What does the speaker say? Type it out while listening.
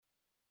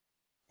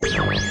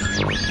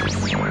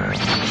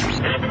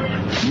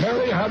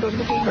Mary had a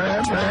little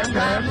lamb.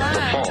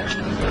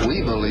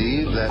 We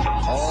believe that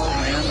all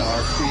men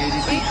are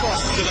created equal.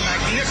 To the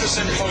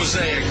magnificent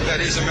mosaic that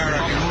is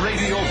America. From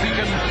radio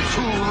beacon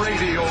to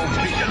radio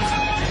beacon.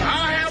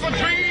 I have a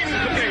dream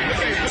today.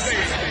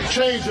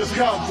 Change has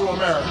come to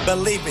America.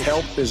 Believe me.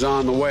 Help is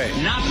on the way.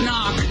 Knock,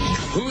 knock.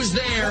 Who's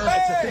there?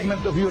 It's a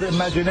figment of your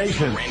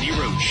imagination. Randi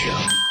Rhodes Show.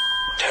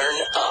 Turn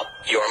up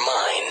your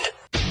mind.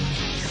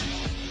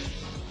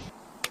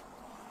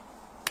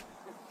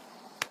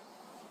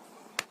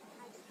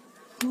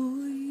 У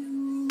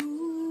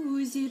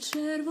лузі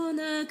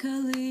червона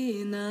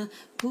калина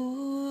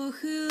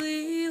похилилася.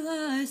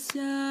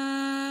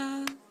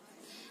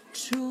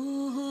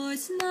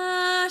 Чогось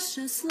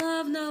наша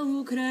славна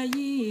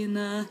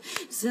Україна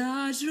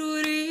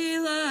зажурилася,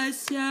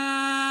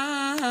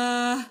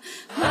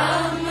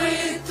 а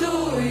ми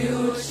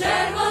тую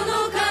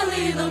червону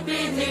калину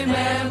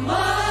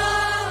піднімемо,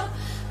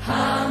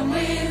 а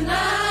ми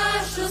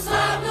нашу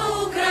славну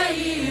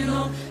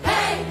Україну,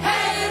 гей,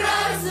 гей,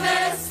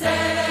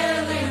 розвеселимо.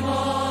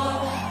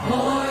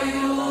 Ой,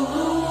 у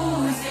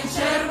лузі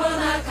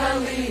червона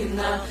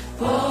калина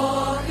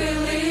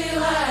похилилася.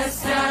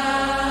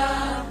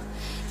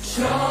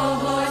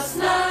 Чогось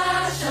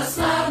наша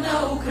славна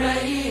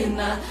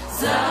Україна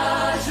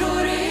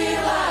зажурилася,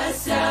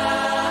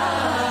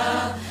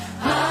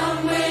 а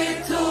ми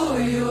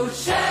тую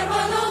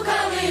червону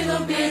калину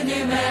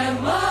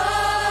піднімемо,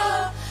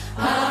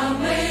 а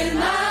ми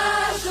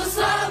нашу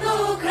славну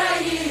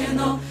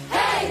Україну,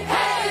 гей,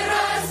 гей,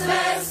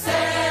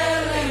 розвеселимо.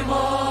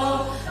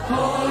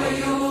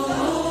 Ой, у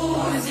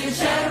лузі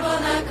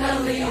червона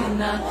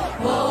калина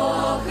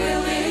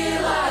похилилася.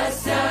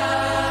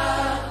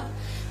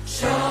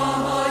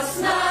 Чогось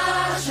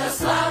наша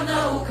славна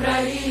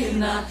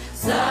Україна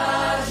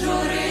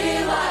зажурилася,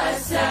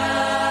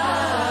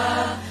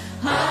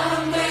 а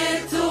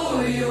ми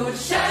тую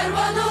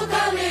червону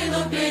калину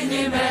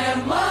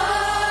піднімемо,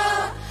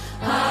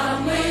 а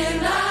ми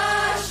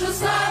нашу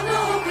славну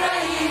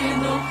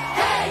Україну,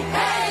 гей,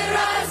 гей,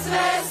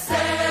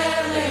 розвеселимо.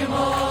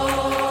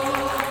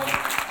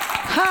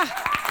 Ha!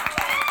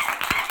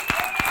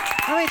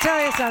 Let me tell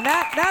you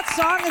something. That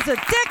song is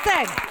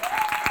addicting.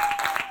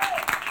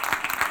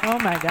 Oh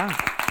my God.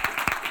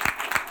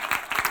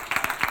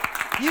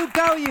 You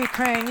go,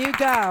 Ukraine, you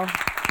go.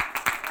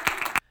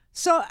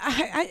 So,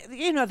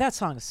 that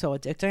song is so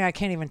addicting. I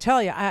can't even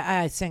tell you.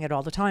 I sing it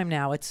all the time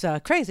now. It's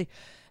crazy.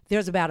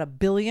 There's about 1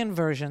 billion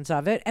versions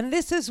of it. And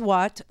this is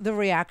what the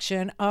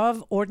reaction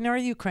of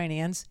ordinary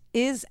Ukrainians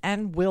is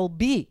and will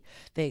be.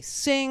 They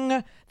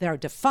sing, they're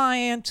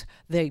defiant,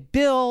 they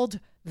build,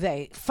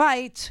 they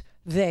fight,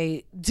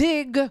 they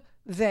dig,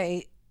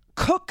 they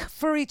cook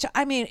for each.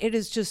 I mean, it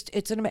is just,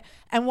 it's an.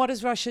 And what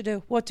does Russia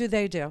do? What do?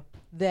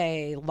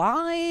 They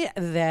lie,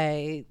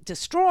 they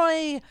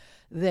destroy,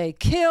 they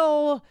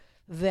kill,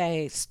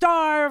 they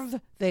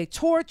starve, they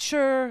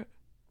torture,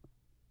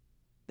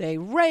 they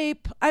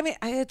rape. I mean,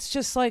 it's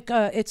just like,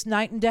 it's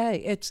night and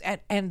day.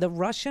 And the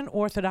Russian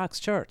Orthodox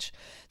Church.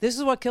 This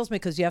is what kills me,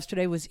 because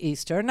yesterday was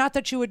Easter. Not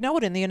that you would know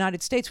it in the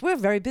United States. We're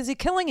very busy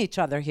killing each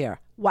other here.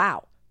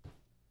 Wow.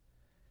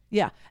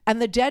 Yeah. And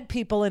the dead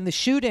people in the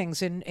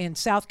shootings in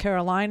South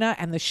Carolina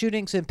and the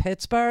shootings in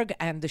Pittsburgh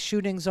and the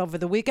shootings over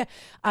the weekend,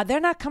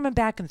 they're not coming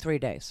back in 3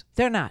 days.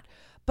 They're not.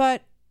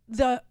 But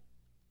the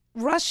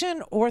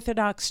Russian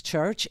Orthodox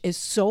Church is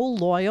so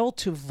loyal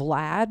to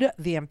Vlad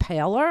the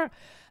Impaler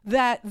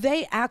that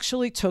they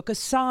actually took a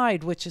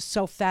side, which is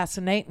so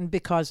fascinating,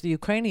 because the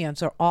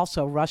Ukrainians are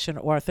also Russian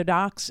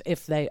Orthodox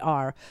if they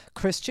are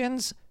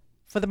Christians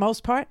for the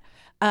most part.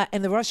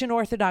 And the Russian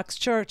Orthodox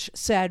Church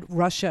said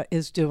Russia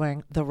is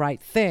doing the right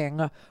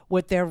thing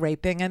with their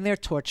raping and their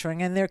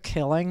torturing and their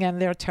killing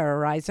and their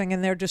terrorizing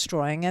and their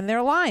destroying and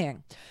their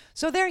lying.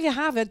 So there you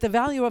have it, the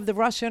value of the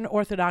Russian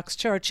Orthodox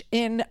Church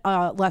in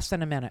less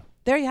than a minute.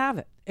 There you have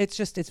it.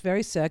 It's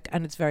very sick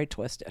and it's very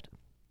twisted.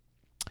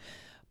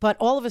 But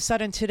all of a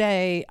sudden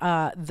today,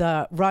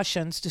 the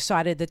Russians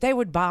decided that they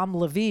would bomb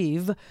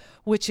Lviv,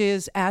 which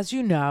is, as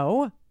you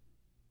know,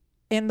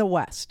 in the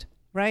West,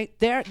 right?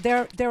 They're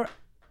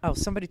Oh,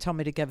 somebody told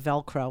me to get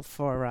Velcro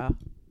for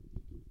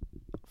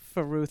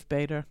Ruth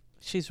Bader.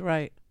 She's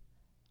right.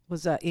 It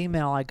was an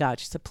email I got.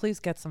 She said, please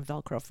get some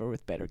Velcro for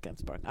Ruth Bader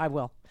Ginsburg. I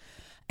will.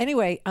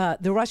 Anyway,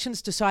 the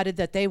Russians decided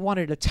that they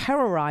wanted to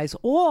terrorize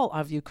all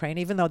of Ukraine,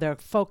 even though they're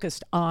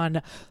focused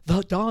on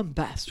the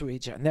Donbass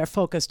region. They're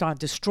focused on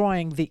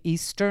destroying the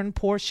eastern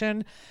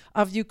portion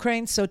of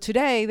Ukraine. So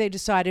today they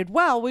decided,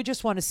 well, we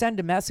just want to send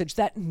a message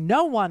that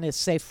no one is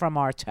safe from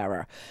our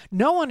terror.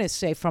 No one is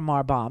safe from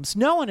our bombs.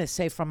 No one is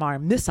safe from our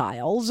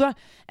missiles.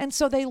 And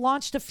so they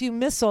launched a few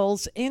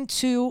missiles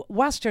into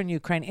western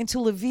Ukraine, into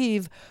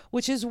Lviv,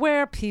 which is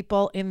where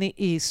people in the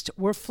east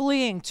were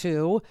fleeing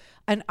to.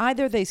 And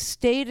either they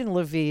stayed in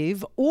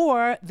Lviv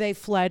or they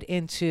fled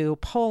into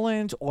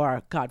Poland,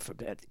 or, God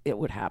forbid, it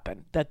would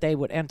happen that they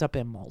would end up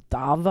in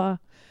Moldova,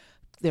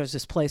 there's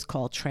this place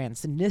called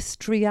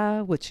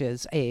Transnistria, which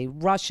is a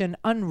Russian,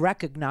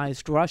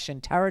 unrecognized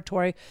Russian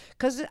territory.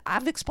 Because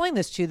I've explained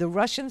this to you. The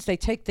Russians, they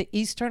take the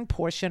eastern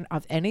portion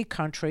of any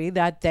country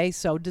that they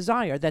so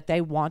desire, that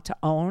they want to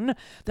own,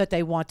 that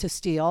they want to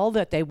steal,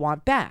 that they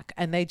want back.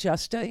 And they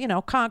just,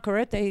 conquer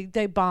it.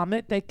 They bomb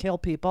it. They kill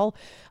people.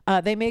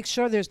 They make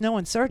sure there's no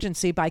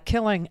insurgency by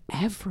killing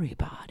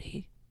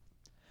everybody.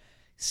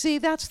 See,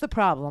 that's the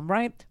problem,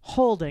 right?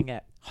 Holding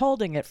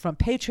it from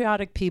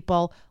patriotic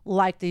people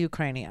like the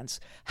Ukrainians.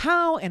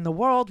 How in the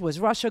world was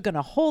Russia going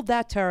to hold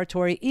that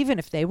territory even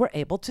if they were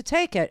able to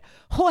take it?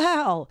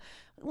 Well,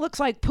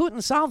 looks like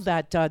Putin solved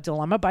that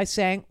dilemma by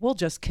saying, we'll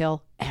just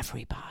kill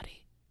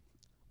everybody.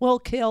 We'll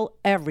kill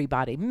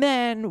everybody.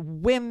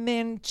 Men,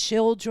 women,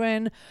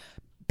 children,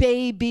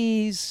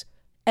 babies,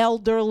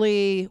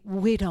 elderly.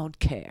 We don't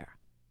care.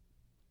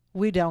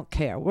 We don't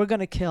care. We're going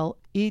to kill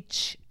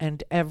each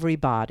and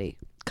everybody.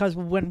 Because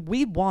when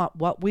we want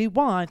what we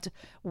want,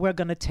 we're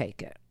going to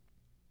take it.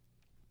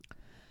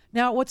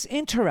 Now, what's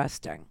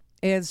interesting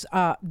is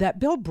that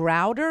Bill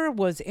Browder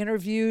was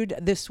interviewed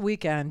this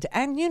weekend.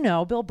 And,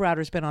 Bill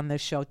Browder's been on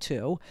this show,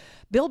 too.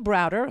 Bill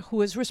Browder,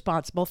 who is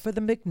responsible for the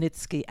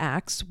Magnitsky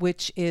Acts,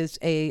 which is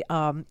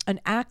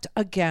an act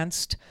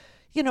against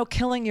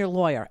killing your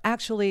lawyer.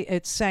 Actually,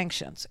 it's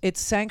sanctions.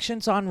 It's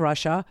sanctions on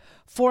Russia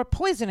for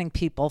poisoning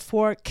people,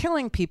 for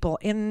killing people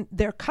in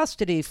their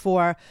custody,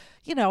 for,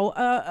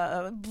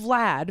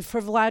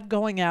 Vlad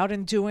going out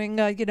and doing,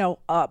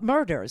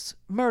 murders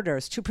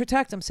to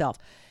protect himself.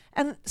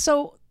 And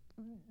so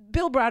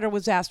Bill Browder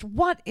was asked,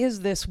 what is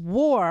this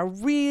war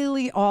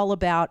really all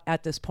about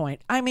at this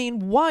point? I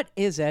mean, what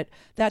is it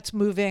that's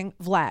moving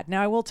Vlad?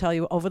 Now, I will tell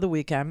you, over the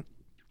weekend,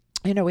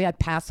 we had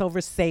Passover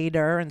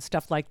Seder and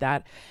stuff like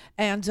that.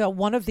 And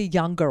one of the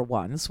younger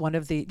ones,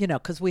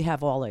 because we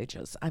have all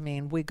ages. I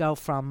mean, we go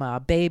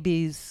from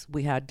babies.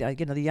 We had,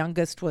 the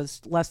youngest was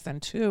less than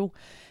 2,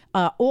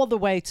 all the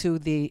way to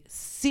the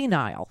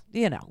senile,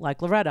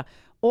 like Loretta,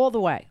 all the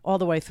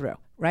way through,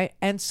 right?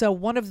 And so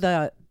one of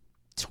the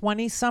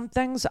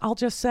 20-somethings, I'll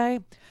just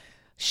say,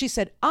 she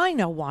said, I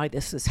know why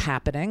this is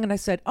happening. And I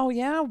said, oh,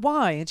 yeah,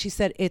 why? And she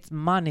said, it's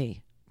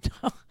money.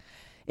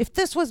 If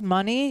this was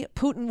money,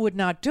 Putin would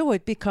not do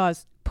it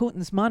because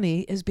Putin's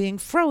money is being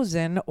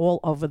frozen all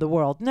over the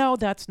world. No,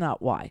 that's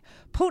not why.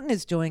 Putin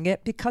is doing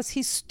it because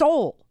he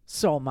stole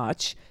so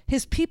much.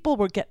 His people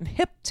were getting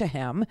hip to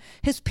him.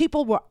 His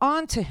people were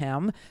on to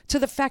him, to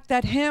the fact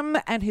that him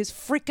and his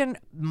freaking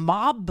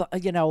mob,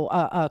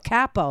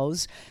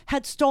 capos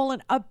had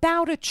stolen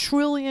about $1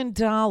 trillion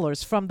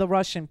from the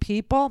Russian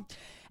people.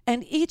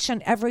 And each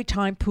and every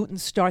time Putin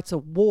starts a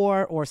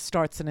war or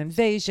starts an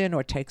invasion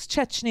or takes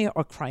Chechnya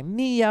or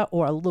Crimea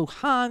or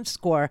Luhansk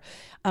or,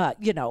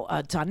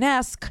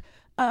 Donetsk,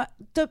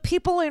 the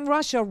people in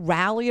Russia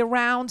rally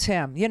around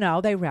him.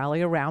 They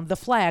rally around the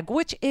flag,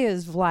 which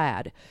is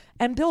Vlad.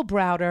 And Bill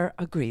Browder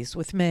agrees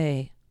with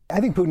me.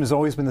 I think Putin has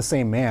always been the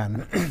same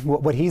man.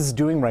 What he's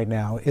doing right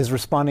now is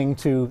responding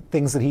to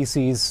things that he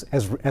sees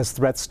as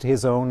threats to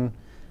his own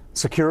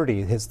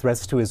security, his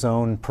threats to his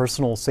own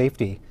personal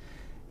safety.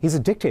 He's a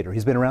dictator.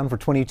 He's been around for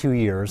 22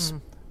 years.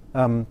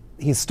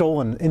 He's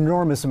stolen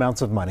enormous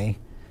amounts of money.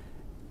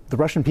 The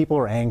Russian people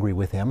are angry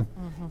with him.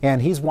 And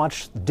he's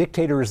watched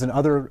dictators in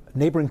other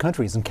neighboring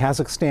countries, in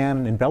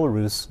Kazakhstan, in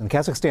Belarus. In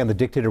Kazakhstan, the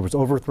dictator was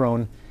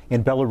overthrown.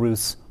 In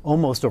Belarus,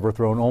 almost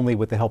overthrown, only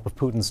with the help of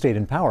Putin stayed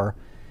in power.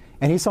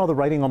 And he saw the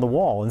writing on the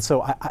wall. And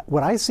so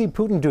what I see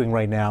Putin doing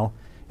right now,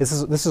 this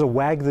is a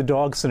wag the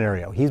dog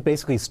scenario. He's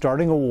basically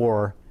starting a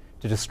war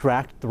to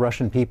distract the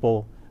Russian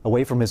people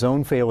away from his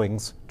own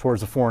failings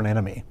towards a foreign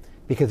enemy,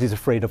 because he's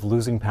afraid of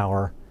losing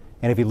power.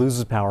 And if he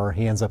loses power,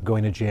 he ends up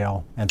going to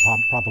jail and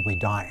probably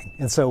dying.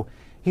 And so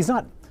he's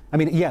not,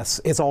 yes,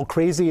 it's all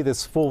crazy,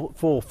 this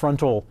full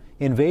frontal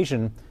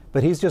invasion,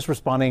 but he's just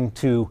responding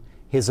to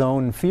his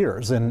own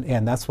fears,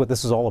 and that's what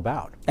this is all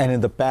about. And in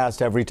the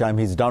past, every time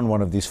he's done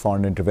one of these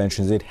foreign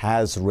interventions, it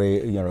has,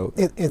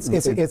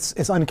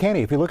 It's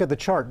uncanny. If you look at the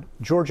chart,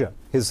 Georgia,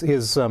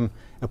 his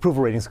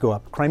approval ratings go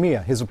up.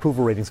 Crimea, his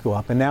approval ratings go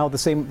up. And now the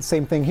same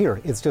thing here.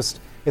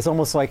 It's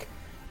almost like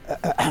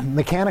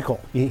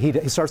mechanical.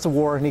 He starts a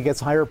war and he gets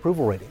higher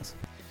approval ratings.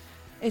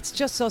 It's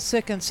just so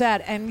sick and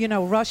sad. And,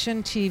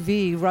 Russian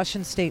TV,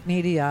 Russian state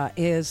media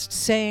is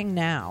saying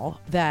now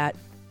that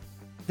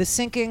the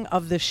sinking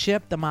of the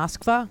ship, the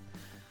Moskva,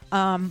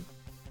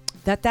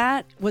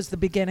 that was the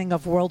beginning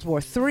of World War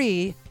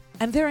III.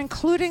 And they're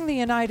including the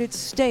United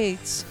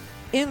States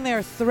in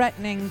their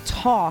threatening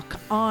talk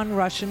on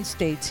Russian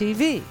state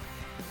TV.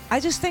 I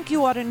just think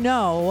you ought to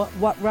know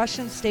what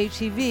Russian state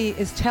TV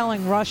is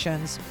telling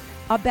Russians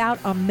about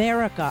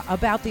America,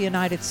 about the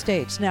United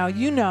States. Now,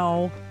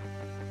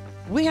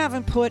 we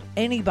haven't put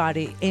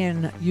anybody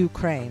in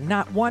Ukraine.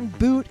 Not one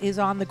boot is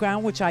on the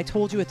ground, which I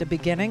told you at the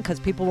beginning, because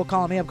people were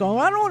calling me up going,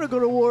 I don't want to go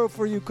to war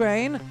for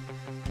Ukraine.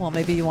 Well,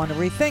 maybe you want to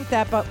rethink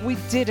that, but we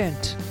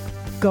didn't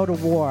go to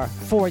war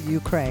for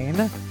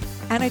Ukraine.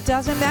 And it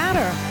doesn't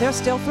matter. They're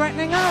still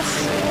threatening us.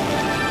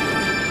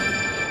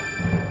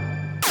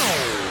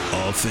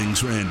 all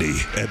things Randy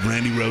at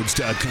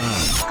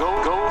randyrhodes.com.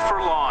 Go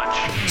for launch.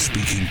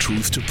 Speaking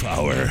truth to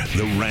power,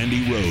 The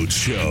Randy Rhodes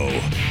Show.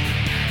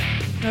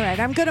 All right,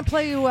 I'm going to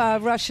play you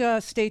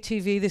Russia State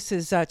TV. This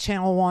is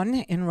Channel 1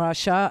 in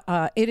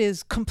Russia. It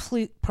is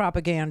complete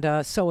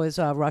propaganda. So is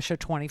Russia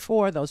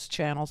 24, those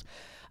channels.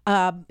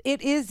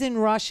 It is in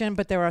Russian,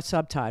 but there are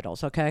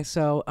subtitles, okay?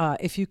 So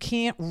if you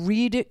can't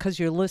read it because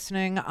you're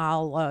listening,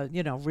 I'll,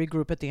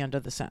 regroup at the end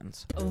of the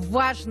sentence.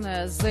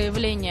 Важное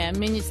заявление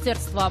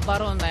Министерства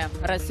обороны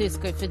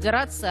Российской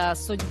Федерации о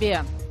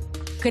судьбе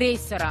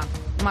крейсера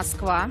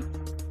 «Москва»,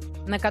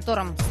 на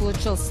котором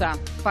случился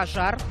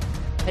пожар.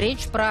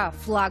 Речь про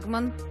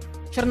флагман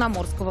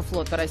Черноморского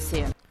флота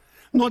России.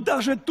 Но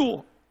даже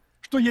то,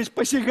 что есть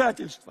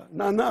посягательство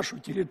на нашу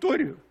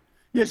территорию,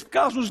 есть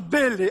казус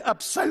белли,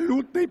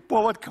 абсолютный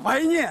повод к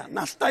войне,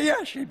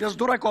 настоящий, без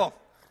дураков.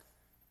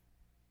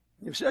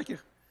 Не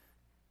всяких.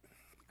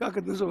 Как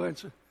это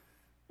называется?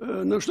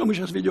 Что мы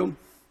сейчас ведем?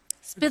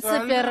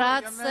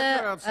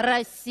 Спецоперация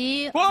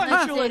России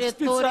на Кончилась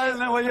территории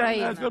специальная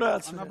военная Украины.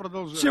 операция.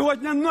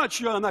 Сегодня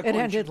ночью она It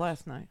ended кончилась.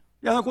 last night.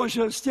 И она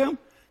кончилась с тем,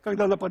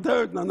 когда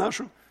нападают на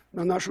нашу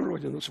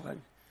родину с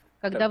вами.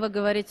 Когда вы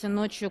говорите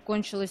 «ночью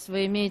кончилось»,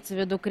 вы имеете в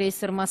виду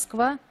крейсер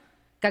 «Москва»?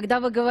 Когда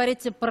вы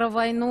говорите про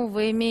войну,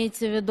 вы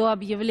имеете в виду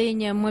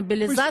объявление Вы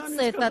мобилизации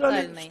сами сказали,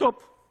 тотальной?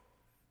 стоп.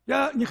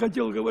 Я не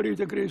хотел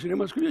говорить о крейсере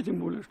 «Москве», тем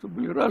более, что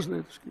были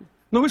разные, так сказать.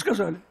 Но вы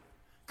сказали,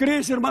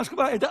 крейсер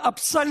 «Москва» — это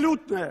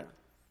абсолютный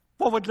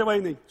повод для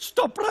войны.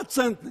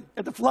 100%.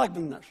 Это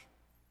флагман наш.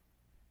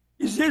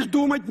 И здесь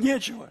думать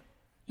нечего.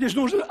 Здесь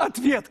нужна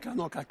ответка,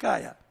 но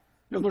какая?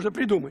 Ее нужно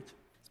придумать.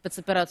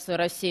 Спецоперацию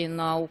России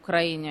на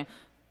Украине.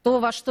 То,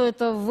 во что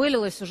это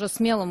вылилось, уже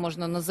смело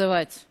можно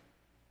называть,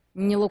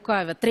 не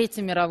лукавя,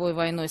 Третьей мировой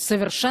войной.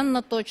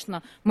 Совершенно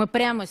точно. Мы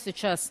прямо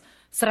сейчас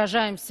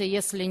сражаемся,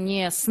 если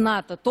не с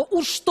НАТО, то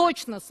уж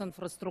точно с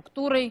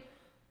инфраструктурой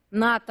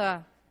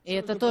НАТО. И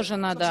это тоже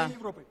надо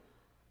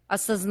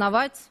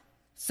осознавать.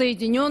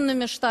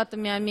 Соединенными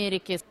Штатами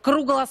Америки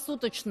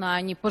круглосуточно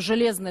они по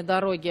железной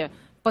дороге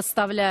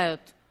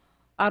поставляют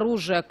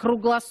оружие,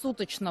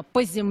 круглосуточно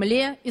по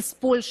земле из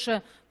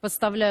Польши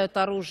поставляют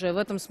оружие. В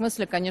этом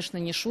смысле, конечно,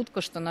 не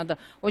шутка, что надо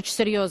очень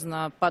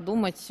серьезно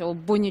подумать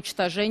об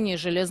уничтожении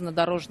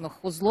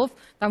железнодорожных узлов.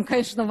 Там,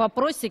 конечно,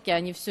 вопросики,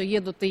 они все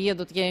едут и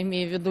едут, я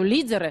имею в виду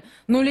лидеры.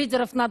 Но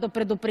лидеров надо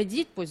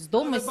предупредить, пусть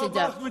дома Надо сидят.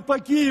 бабахнуть по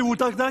Киеву,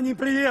 тогда не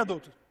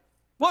приедут.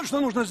 Вот что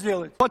нужно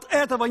сделать. Вот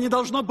этого не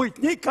должно быть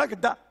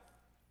никогда.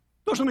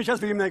 То, что мы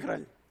сейчас видим на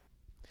экране.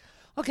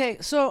 Okay,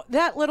 so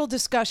that little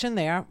discussion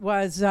there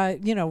was,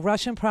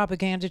 Russian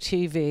propaganda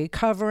TV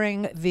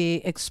covering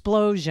the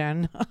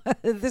explosion.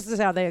 This is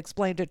how they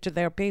explained it to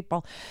their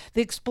people.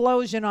 The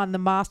explosion on the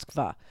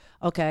Moskva.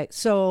 Okay,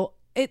 so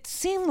it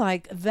seemed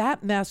like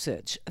that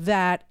message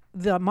that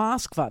the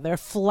Moskva, their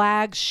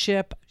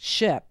flagship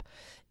ship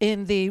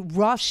in the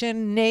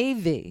Russian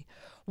Navy,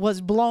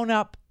 was blown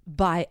up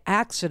by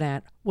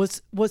accident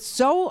was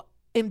so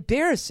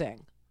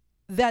embarrassing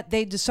that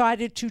they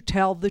decided to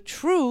tell the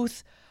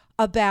truth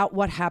about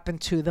what happened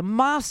to the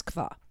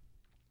Moskva.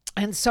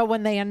 And so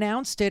when they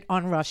announced it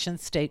on Russian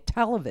state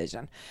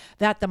television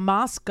that the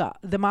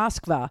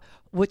Moskva,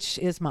 which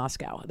is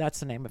Moscow, that's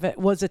the name of it,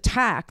 was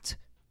attacked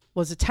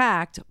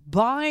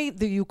by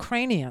the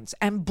Ukrainians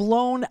and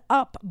blown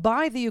up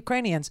by the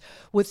Ukrainians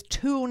with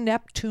 2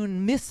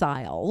 Neptune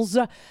missiles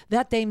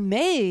that they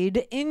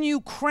made in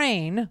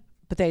Ukraine,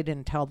 but they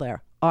didn't tell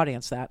their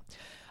audience that.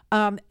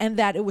 And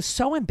that it was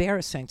so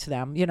embarrassing to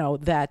them,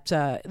 that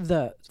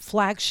the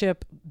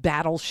flagship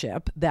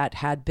battleship that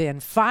had been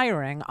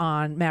firing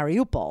on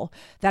Mariupol,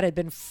 that had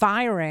been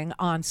firing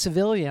on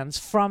civilians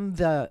from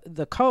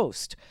the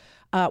coast,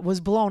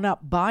 was blown up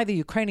by the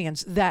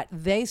Ukrainians, that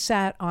they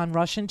sat on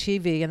Russian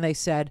TV and they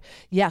said,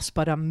 yes,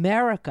 but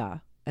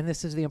America, and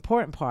this is the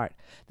important part,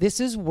 this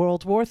is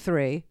World War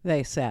III,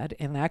 they said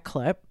in that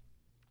clip.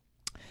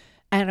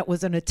 And it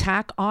was an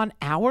attack on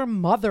our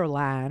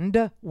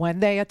motherland when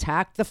they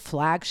attacked the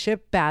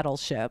flagship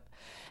battleship.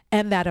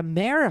 And that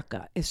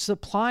America is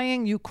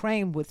supplying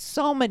Ukraine with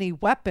so many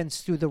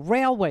weapons through the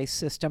railway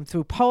system,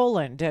 through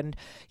Poland. And,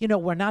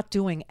 we're not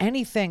doing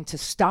anything to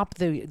stop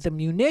the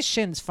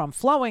munitions from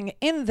flowing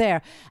in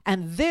there.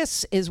 And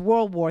this is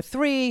World War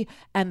III.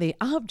 And the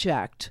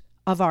object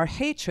of our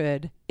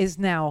hatred is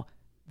now,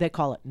 they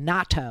call it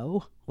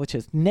NATO, which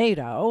is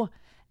NATO,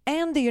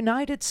 and the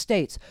United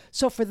States.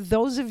 So for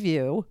those of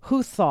you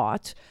who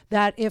thought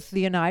that if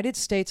the United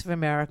States of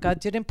America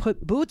didn't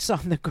put boots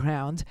on the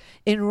ground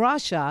in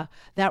Russia,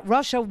 that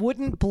Russia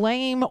wouldn't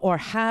blame or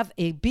have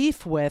a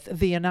beef with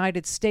the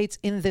United States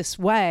in this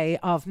way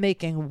of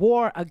making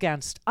war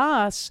against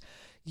us,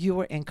 you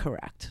were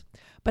incorrect.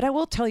 But I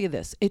will tell you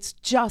this, it's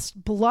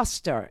just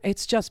bluster.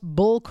 It's just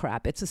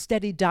bullcrap. It's a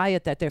steady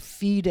diet that they're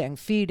feeding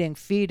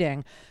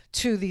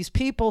to these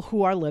people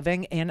who are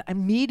living in a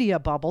media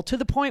bubble, to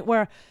the point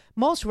where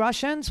most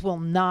Russians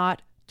will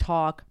not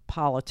talk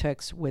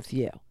politics with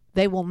you.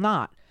 They will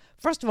not.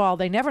 First of all,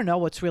 they never know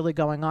what's really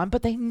going on,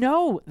 but they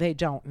know they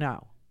don't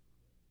know.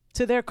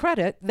 To their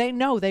credit, they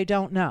know they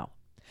don't know.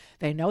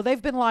 They know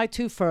they've been lied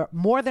to for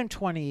more than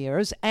 20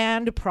 years.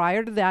 And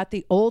prior to that,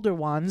 the older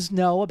ones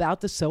know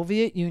about the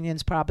Soviet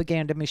Union's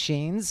propaganda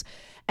machines.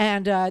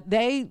 And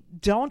they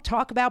don't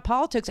talk about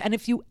politics. And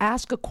if you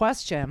ask a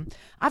question,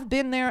 I've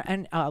been there,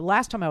 and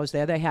last time I was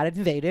there, they had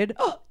invaded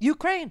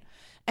Ukraine.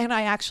 And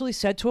I actually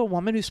said to a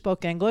woman who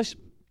spoke English,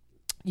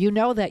 you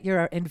know that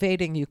you're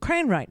invading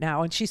Ukraine right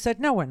now. And she said,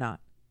 no, we're not.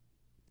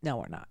 No,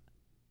 we're not.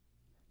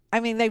 I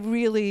mean, they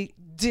really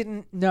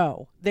didn't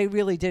know. They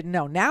really didn't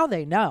know. Now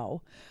they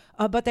know,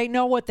 but they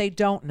know what they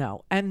don't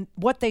know. And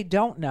what they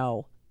don't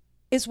know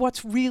is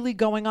what's really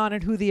going on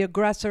and who the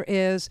aggressor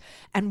is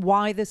and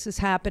why this is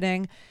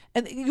happening.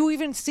 And you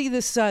even see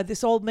this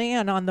this old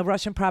man on the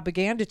Russian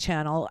propaganda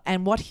channel,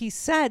 and what he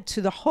said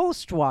to the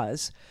host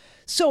was,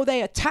 so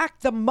they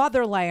attacked the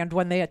motherland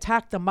when they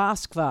attacked the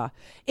Moskva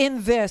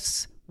in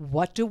this,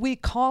 what do we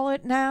call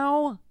it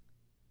now?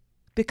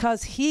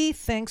 Because he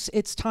thinks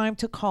it's time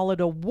to call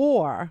it a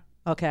war,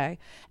 okay?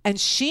 And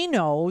she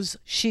knows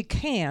she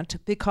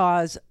can't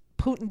because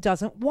Putin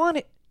doesn't want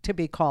it to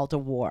be called a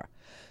war.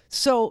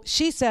 So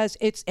she says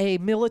it's a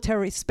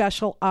military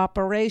special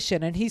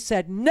operation. And he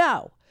said,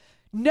 no,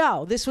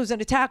 this was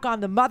an attack on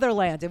the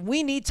motherland and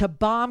we need to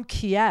bomb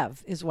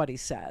Kiev, is what he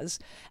says.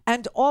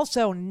 And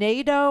also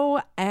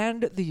NATO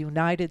and the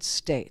United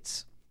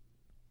States.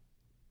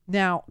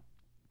 Now,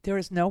 there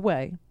is no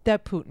way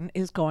that Putin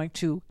is going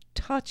to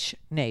touch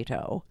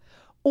NATO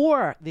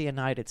or the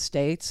United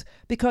States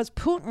because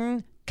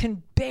Putin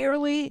can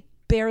barely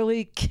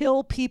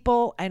kill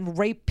people and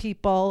rape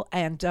people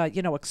and,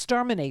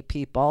 exterminate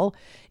people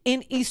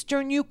in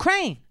eastern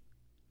Ukraine.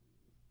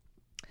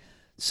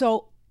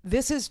 So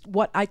this is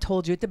what I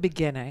told you at the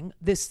beginning,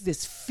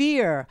 this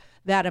fear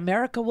that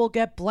America will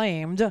get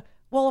blamed.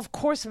 Well, of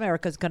course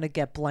America's going to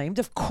get blamed.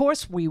 Of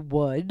course we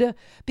would,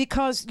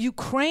 because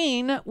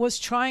Ukraine was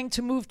trying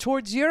to move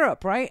towards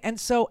Europe, right? And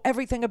so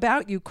everything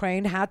about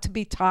Ukraine had to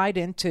be tied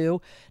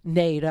into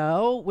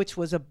NATO, which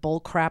was a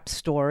bullcrap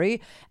story,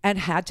 and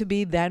had to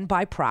be then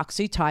by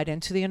proxy tied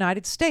into the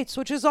United States,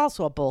 which is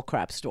also a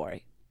bullcrap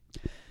story.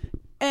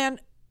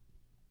 And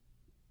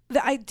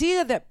the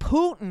idea that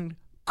Putin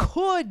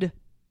could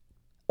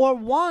or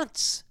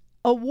wants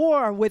a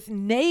war with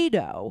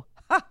NATO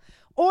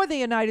or the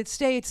United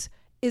States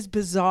is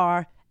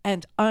bizarre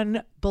and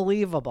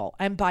unbelievable.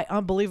 And by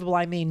unbelievable,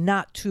 I mean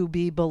not to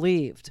be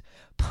believed.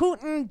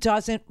 Putin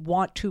doesn't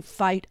want to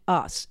fight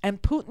us,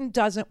 and Putin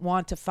doesn't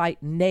want to fight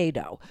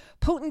NATO.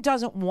 Putin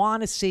doesn't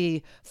want to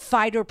see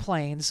fighter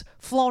planes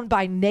flown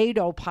by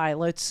NATO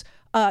pilots,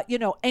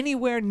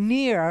 anywhere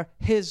near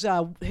his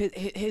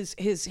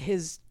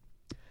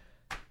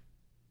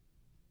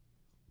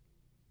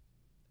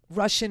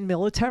Russian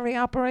military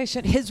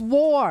operation, his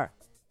war.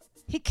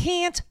 He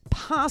can't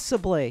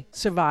possibly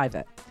survive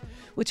it,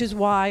 which is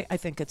why I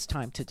think it's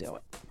time to do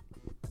it.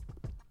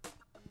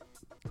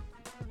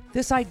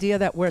 This idea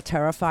that we're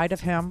terrified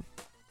of him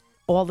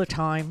all the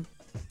time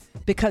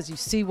because you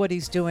see what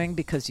he's doing,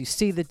 because you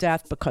see the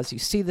death, because you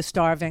see the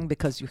starving,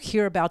 because you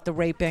hear about the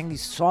raping, you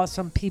saw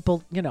some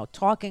people,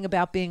 talking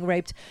about being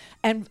raped.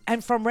 And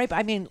from rape,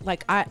 I mean,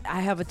 like I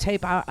have a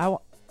tape, I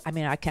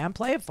can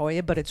play it for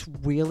you, but it's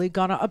really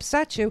going to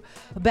upset you,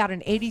 about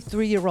an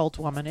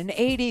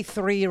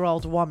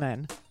 83-year-old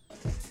woman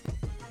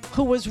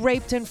who was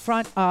raped in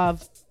front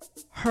of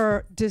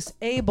her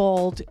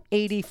disabled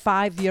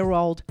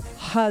 85-year-old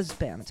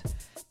husband.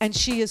 And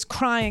she is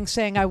crying,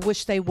 saying, I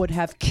wish they would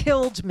have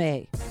killed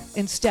me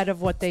instead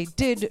of what they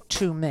did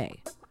to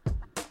me.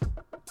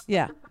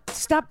 Yeah.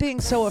 Stop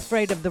being so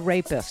afraid of the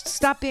rapist.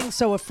 Stop being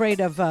so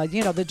afraid of,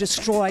 the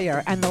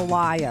destroyer and the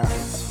liar.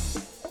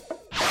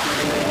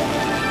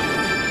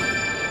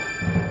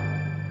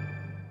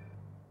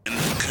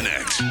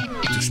 Connect.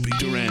 To speak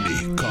to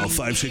Randy, call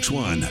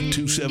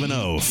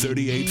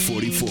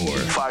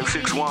 561-270-3844.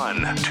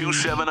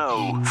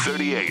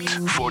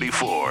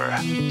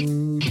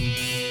 561-270-3844.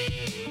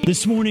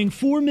 This morning,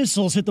 4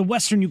 missiles hit the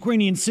western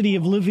Ukrainian city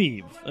of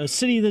Lviv, a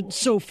city that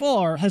so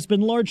far has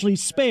been largely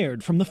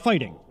spared from the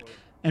fighting.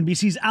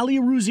 NBC's Ali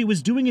Arouzi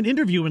was doing an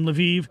interview in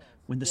Lviv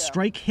when the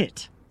strike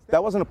hit.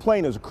 That wasn't a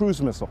plane, it was a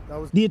cruise missile.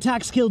 The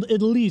attacks killed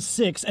at least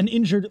 6 and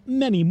injured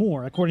many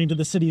more, according to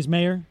the city's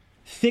mayor.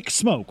 Thick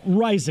smoke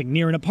rising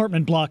near an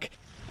apartment block.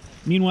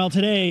 Meanwhile,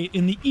 today,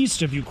 in the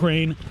east of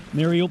Ukraine,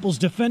 Mariupol's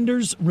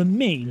defenders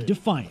remain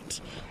defiant.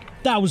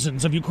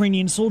 Thousands of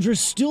Ukrainian soldiers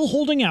still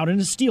holding out in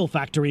a steel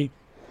factory.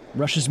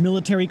 Russia's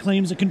military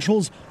claims it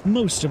controls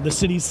most of the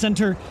city's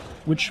center,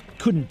 which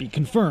couldn't be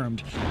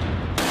confirmed.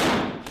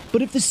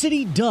 But if the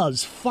city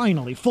does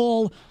finally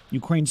fall,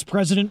 Ukraine's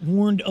president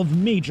warned of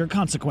major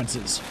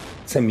consequences.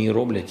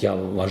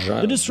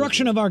 The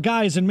destruction of our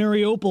guys in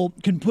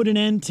Mariupol can put an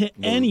end to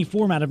any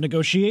format of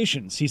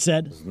negotiations, he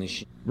said.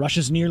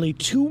 Russia's nearly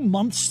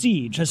 2-month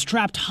siege has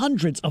trapped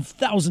hundreds of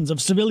thousands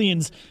of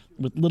civilians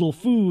with little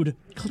food,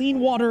 clean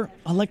water,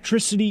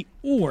 electricity,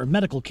 or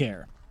medical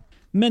care.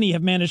 Many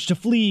have managed to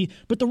flee,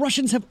 but the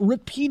Russians have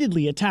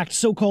repeatedly attacked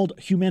so-called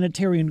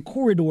humanitarian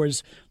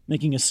corridors,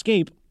 making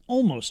escape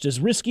almost as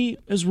risky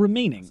as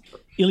remaining.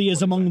 Ilya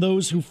is among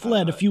those who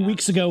fled a few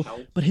weeks ago,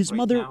 but his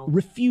mother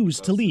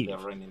refused to leave.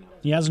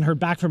 He hasn't heard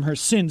back from her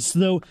since,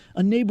 though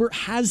a neighbor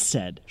has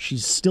said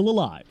she's still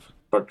alive.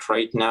 But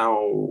right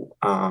now,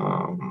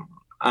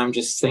 I'm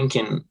just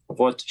thinking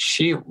what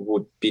she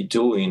would be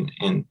doing,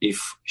 and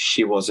if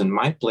she was in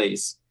my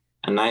place,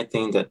 and I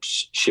think that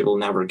she will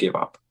never give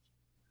up.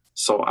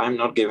 So I'm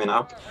not giving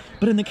up.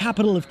 But in the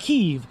capital of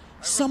Kyiv,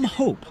 some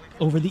hope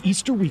over the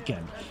Easter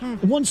weekend.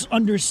 Once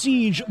under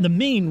siege, the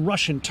main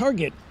Russian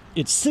target,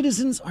 its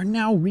citizens are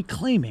now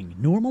reclaiming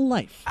normal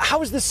life. How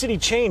has this city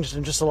changed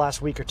in just the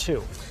last week or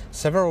two?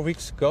 Several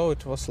weeks ago,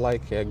 it was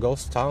like a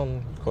ghost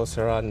town because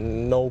there are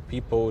no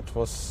people. It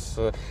was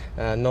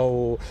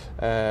no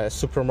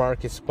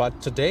supermarkets.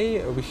 But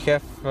today, we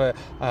have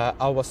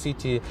our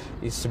city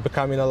is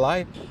becoming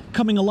alive.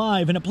 Coming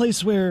alive in a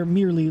place where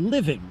merely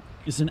living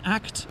is an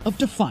act of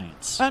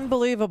defiance.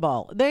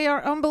 Unbelievable. They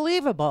are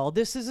unbelievable.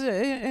 This is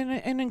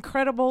an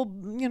incredible,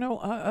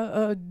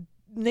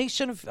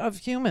 nation of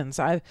humans.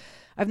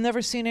 I've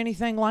never seen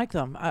anything like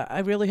them. I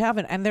really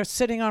haven't. And they're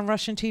sitting on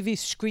Russian TV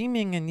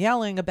screaming and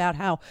yelling about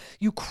how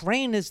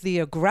Ukraine is the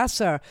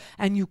aggressor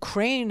and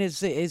Ukraine is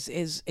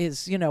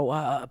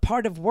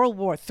part of World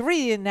War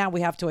III, and now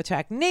we have to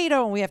attack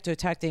NATO and we have to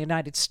attack the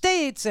United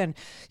States, and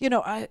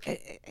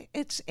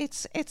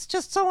it's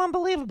just so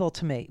unbelievable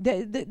to me.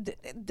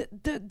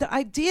 The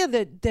idea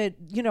that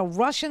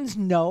Russians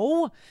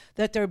know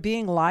that they're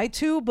being lied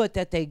to, but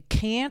that they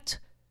can't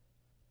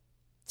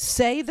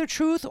say the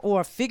truth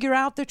or figure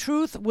out the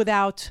truth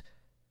without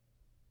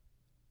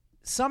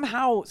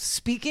somehow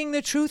speaking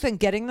the truth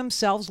and getting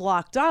themselves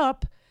locked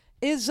up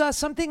is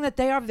something that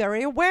they are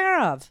very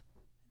aware of.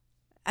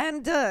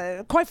 And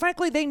quite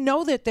frankly, they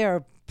know that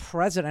their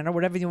president, or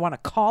whatever you want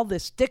to call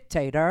this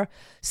dictator,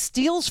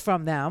 steals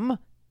from them.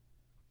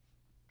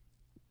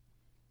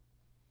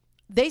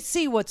 They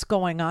see what's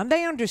going on.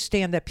 They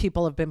understand that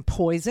people have been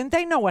poisoned.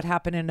 They know what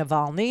happened in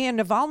Navalny. And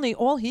Navalny,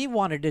 all he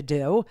wanted to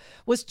do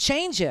was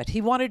change it.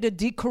 He wanted to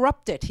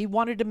decorrupt it. He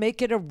wanted to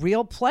make it a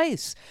real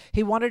place.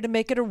 He wanted to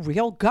make it a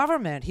real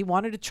government. He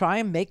wanted to try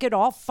and make it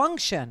all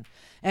function.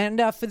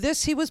 And for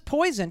this, he was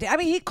poisoned. I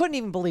mean, he couldn't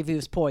even believe he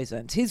was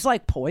poisoned. He's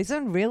like,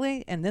 poison? Really?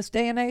 In this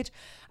day and age?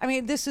 I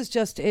mean, this is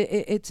just,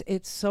 it's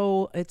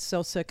so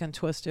sick and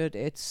twisted.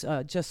 It's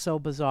just so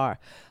bizarre.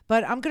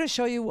 But I'm going to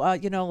show you,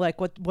 like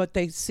what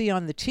they see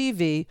on the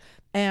TV.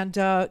 And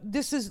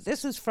this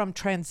is from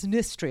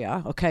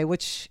Transnistria, okay,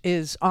 which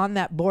is on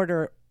that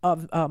border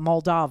of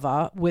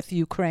Moldova with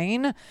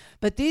Ukraine.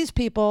 But these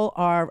people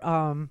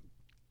are...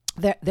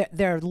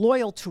 They're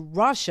loyal to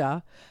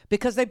Russia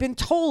because they've been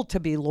told to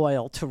be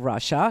loyal to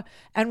Russia.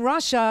 And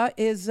Russia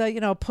is,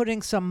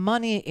 putting some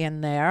money in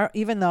there,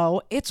 even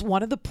though it's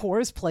one of the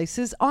poorest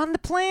places on the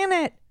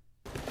planet.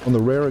 On the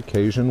rare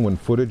occasion when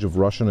footage of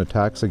Russian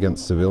attacks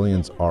against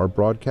civilians are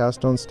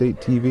broadcast on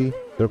state TV,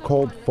 they're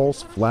called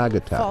false flag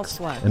attacks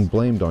and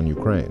blamed on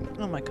Ukraine.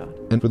 Oh my God.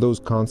 And for those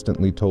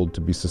constantly told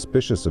to be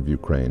suspicious of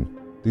Ukraine,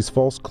 these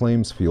false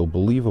claims feel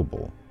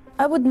believable.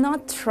 I would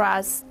not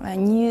trust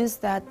news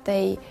that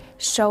they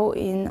show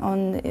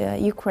on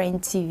Ukraine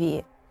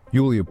TV.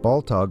 Yulia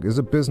Baltag is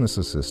a business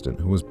assistant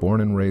who was born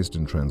and raised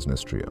in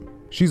Transnistria.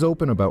 She's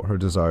open about her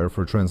desire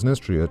for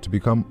Transnistria to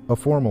become a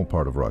formal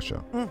part of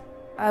Russia.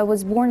 I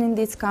was born in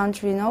this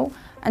country,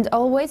 and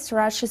always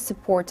Russia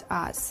supports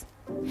us.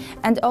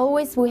 And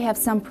always we have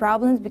some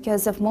problems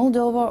because of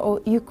Moldova or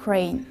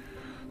Ukraine.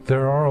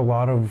 There are a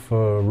lot of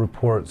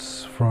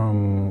reports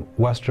from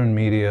Western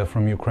media,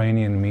 from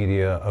Ukrainian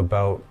media,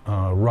 about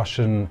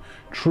Russian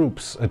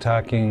troops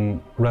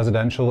attacking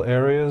residential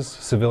areas,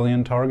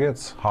 civilian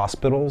targets,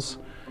 hospitals.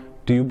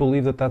 Do you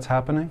believe that that's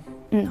happening?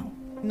 No.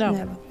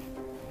 Never.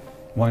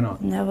 Why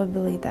not? Never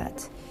believe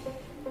that.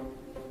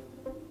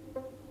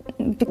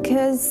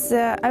 Because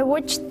I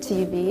watch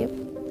TV,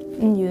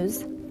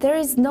 news. There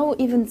is no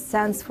even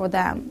sense for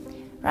them.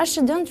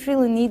 Russia don't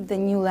really need the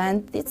new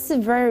land. It's a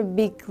very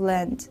big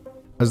land.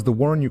 As the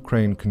war in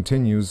Ukraine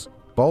continues,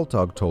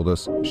 Baltag told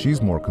us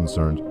she's more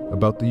concerned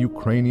about the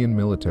Ukrainian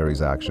military's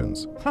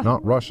actions,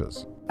 not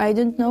Russia's. I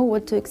don't know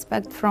what to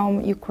expect from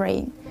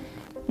Ukraine.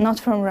 Not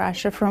from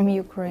Russia, from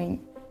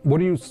Ukraine.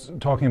 What are you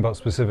talking about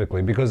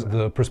specifically? Because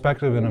the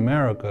perspective in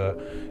America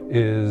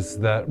is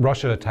that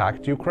Russia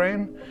attacked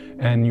Ukraine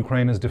and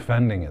Ukraine is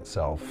defending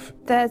itself.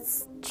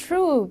 That's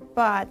true,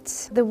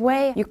 but the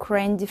way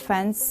Ukraine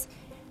defends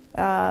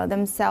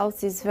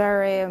themselves is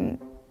very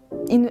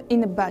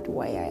in a bad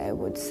way, I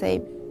would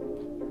say.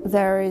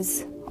 There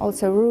is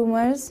also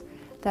rumors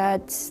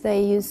that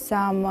they use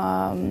some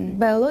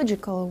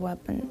biological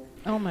weapon.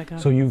 Oh my God.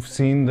 So you've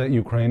seen that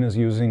Ukraine is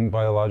using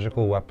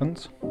biological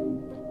weapons?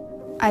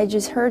 I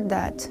just heard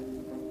that.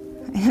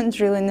 I don't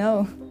really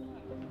know.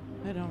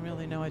 I don't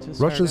really know. I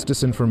just Russia's heard it.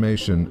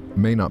 disinformation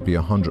may not be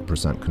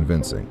 100%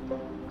 convincing.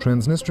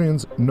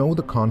 Transnistrians know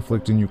the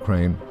conflict in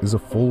Ukraine is a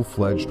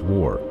full-fledged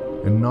war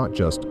and not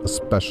just a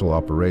special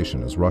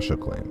operation as Russia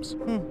claims.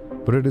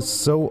 But it is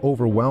so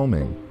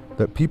overwhelming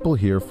that people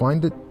here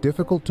find it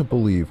difficult to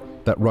believe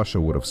that Russia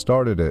would have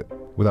started it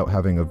without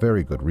having a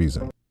very good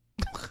reason.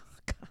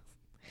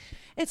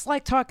 It's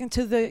like talking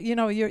to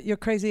your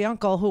crazy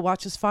uncle who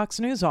watches Fox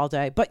News all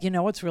day. But you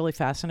know what's really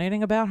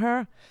fascinating about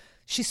her?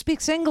 She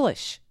speaks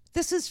English.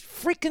 This is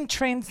freaking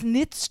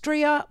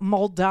Transnistria,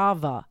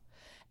 Moldova.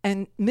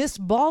 And Miss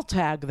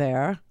Baltag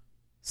there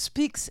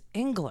speaks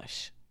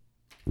English.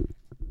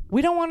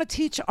 We don't want to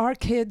teach our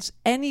kids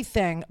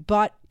anything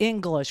but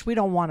English. We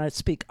don't want to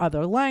speak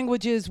other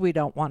languages. We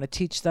don't want to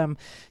teach them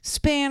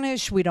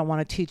Spanish. We don't want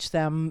to teach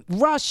them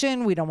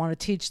Russian. We don't want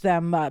to teach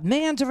them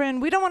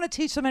Mandarin. We don't want to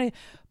teach them any.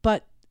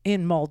 But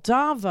in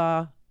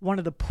Moldova, one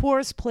of the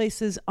poorest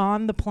places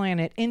on the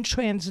planet, in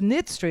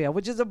Transnistria,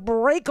 which is a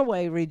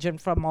breakaway region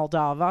from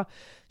Moldova,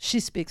 she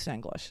speaks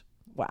English.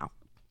 Wow.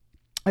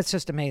 It's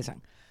just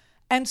amazing.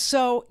 And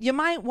so you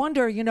might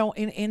wonder,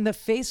 in the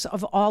face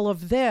of all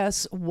of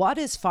this, what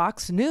is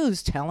Fox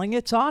News telling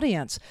its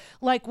audience?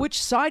 Like,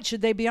 which side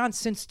should they be on,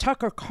 since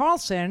Tucker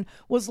Carlson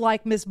was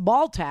like Miss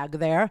Baltag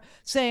there,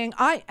 saying,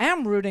 I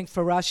am rooting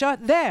for Russia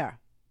there.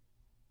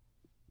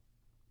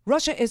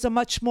 Russia is a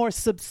much more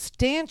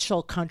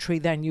substantial country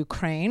than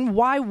Ukraine.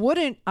 Why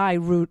wouldn't I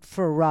root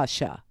for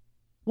Russia?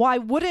 Why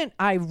wouldn't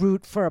I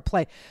root for a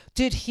play?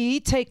 Did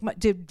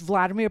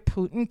Vladimir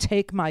Putin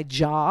take my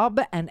job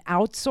and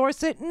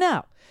outsource it?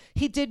 No,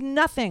 he did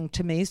nothing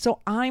to me. So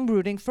I'm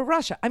rooting for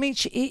Russia. I mean,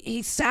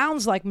 he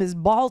sounds like Ms.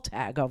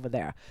 Baltag over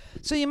there.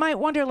 So you might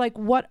wonder, like,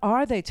 what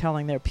are they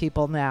telling their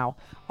people now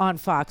on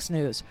Fox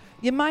News?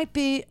 You might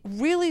be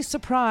really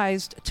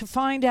surprised to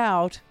find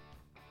out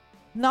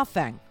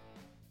nothing.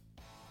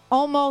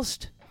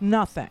 Almost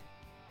nothing.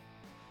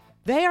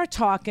 They are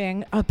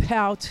talking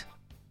about...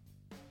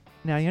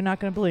 Now, you're not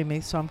going to believe me,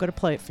 so I'm going to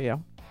play it for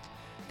you.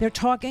 They're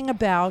talking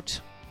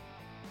about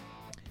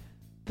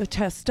the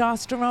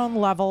testosterone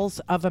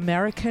levels of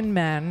American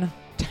men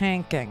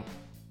tanking.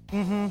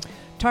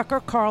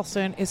 Tucker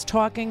Carlson is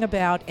talking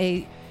about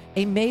a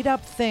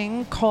made-up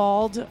thing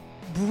called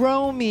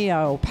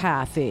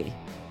bromeopathy.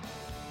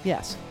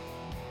 Yes,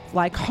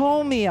 like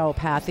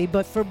homeopathy,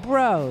 but for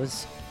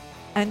bros.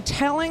 And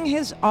telling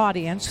his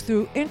audience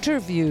through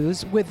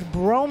interviews with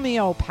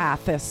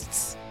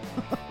bromeopathists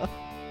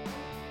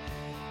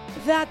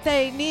that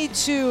they need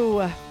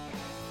to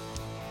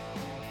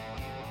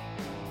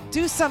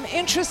do some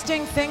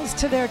interesting things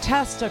to their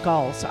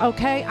testicles,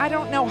 okay? I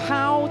don't know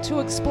how to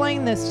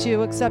explain this to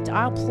you, except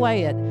I'll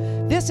play it.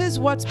 This is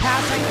what's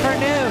passing for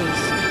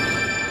news.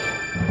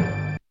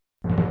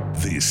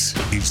 This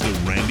is the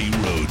Randi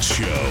Rhodes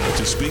Show.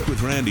 To speak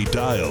with Randi,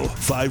 dial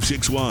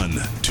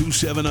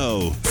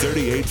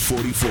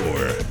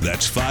 561-270-3844.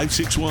 That's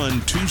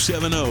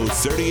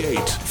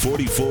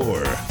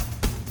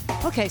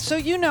 561-270-3844. Okay, so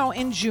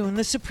in June,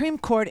 the Supreme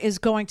Court is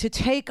going to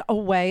take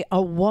away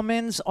a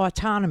woman's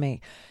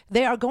autonomy.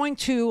 They are going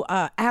to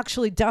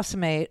actually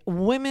decimate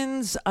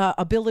women's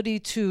ability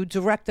to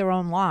direct their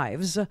own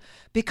lives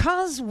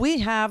because we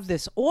have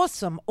this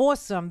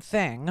awesome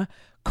thing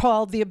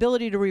called the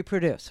ability to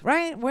reproduce,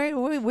 right?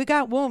 We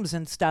got wombs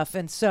and stuff.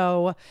 And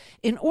so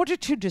in order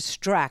to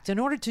distract, in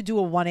order to do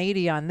a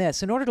 180 on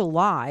this, in order to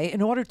lie,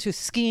 in order to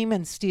scheme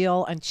and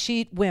steal and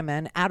cheat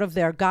women out of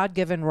their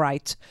God-given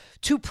right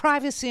to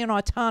privacy and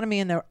autonomy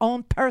in their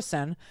own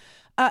person,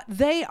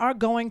 they are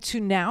going to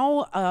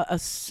now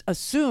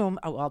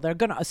they're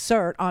going to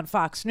assert on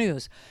Fox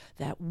News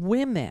that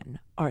women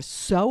are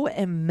so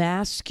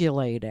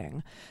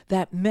emasculating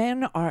that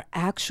men are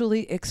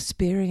actually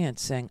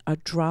experiencing a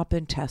drop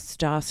in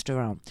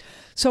testosterone.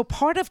 So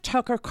part of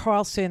Tucker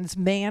Carlson's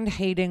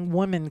man-hating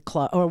women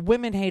club or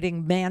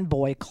women-hating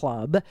man-boy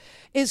club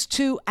is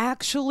to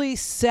actually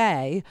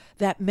say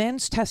that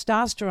men's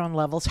testosterone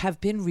levels have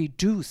been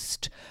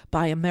reduced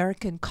by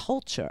American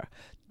culture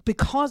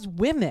because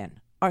women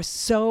are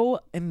so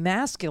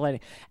emasculating.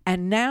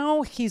 And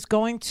now he's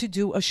going to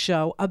do a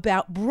show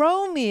about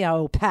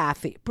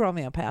bromeopathy.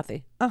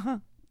 Bromeopathy.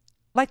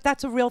 Like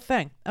that's a real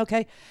thing,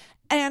 okay?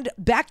 And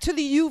back to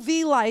the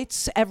UV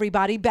lights,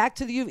 everybody. Back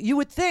to the UV. You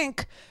would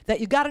think that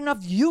you got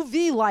enough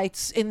UV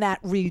lights in that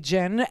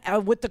region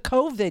with the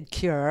COVID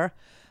cure.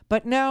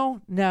 But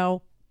no.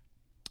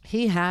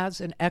 He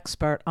has an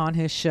expert on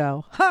his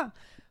show,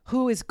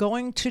 who is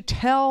going to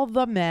tell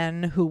the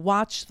men who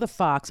watch the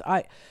Fox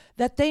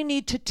that they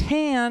need to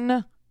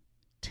tan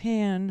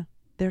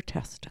their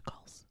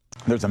testicles.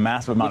 There's a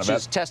massive amount Which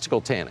is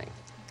testicle tanning.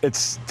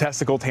 It's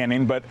testicle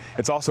tanning, but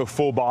it's also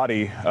full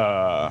body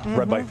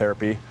red light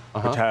therapy,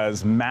 which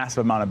has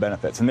massive amount of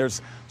benefits. And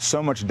there's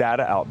so much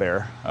data out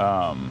there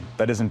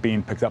that isn't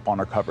being picked up on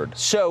or covered.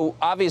 So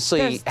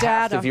obviously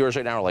half the viewers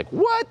right now are like,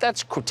 what?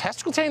 That's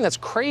testicle tanning? That's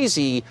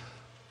crazy.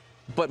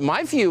 But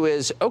my view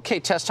is, okay,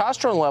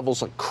 testosterone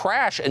levels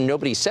crash and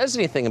nobody says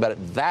anything about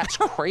it. That's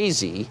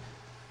crazy.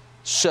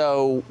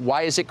 So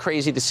why is it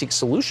crazy to seek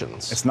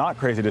solutions? It's not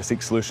crazy to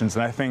seek solutions.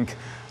 And I think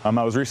I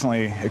was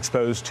recently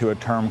exposed to a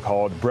term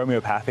called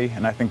bromeopathy.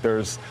 And I think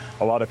there's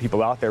a lot of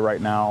people out there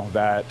right now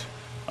that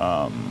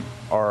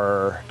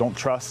don't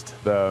trust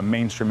the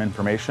mainstream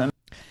information.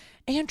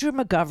 Andrew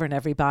McGovern,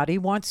 everybody,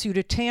 wants you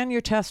to tan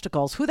your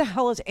testicles. Who the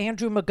hell is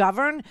Andrew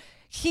McGovern?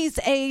 He's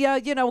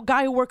a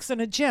guy who works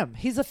in a gym.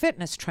 He's a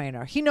fitness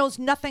trainer. He knows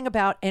nothing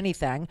about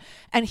anything,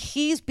 and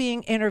he's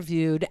being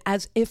interviewed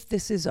as if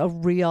this is a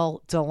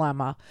real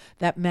dilemma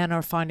that men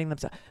are finding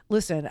themselves.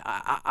 Listen,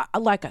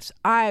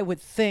 I would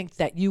think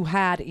that you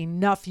had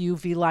enough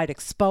UV light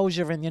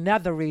exposure in your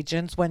nether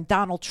regions when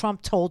Donald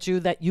Trump told you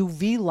that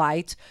UV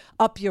light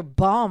up your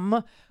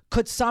bum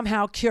could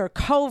somehow cure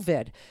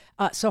COVID.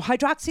 So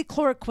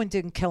hydroxychloroquine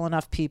didn't kill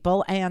enough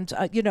people, and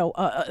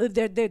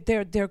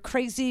they're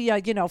crazy,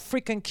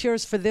 freaking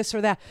cures for this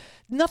or that.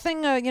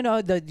 Nothing,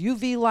 the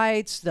UV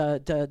lights,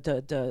 the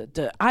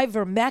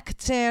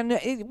ivermectin,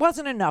 it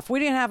wasn't enough. We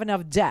didn't have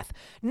enough death.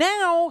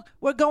 Now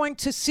we're going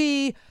to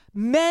see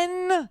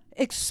men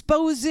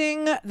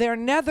exposing their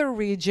nether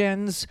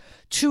regions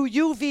to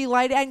UV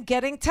light and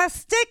getting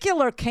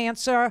testicular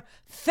cancer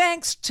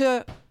thanks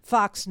to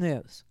Fox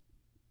News.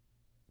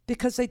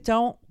 Because they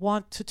don't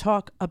want to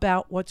talk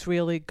about what's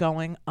really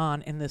going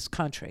on in this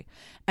country.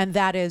 And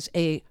that is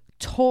a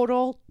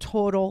total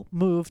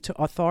move to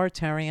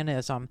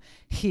authoritarianism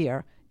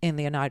here in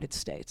the United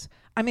States.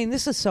 I mean,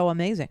 this is so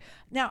amazing.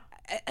 Now,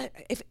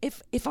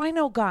 if I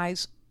know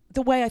guys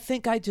the way I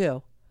think I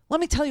do, let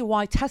me tell you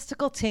why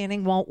testicle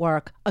tanning won't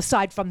work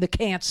aside from the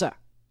cancer.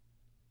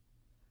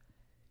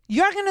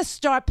 You're going to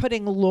start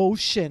putting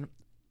lotion.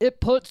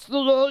 It puts the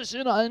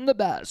lotion on the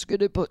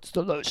basket. It puts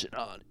the lotion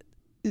on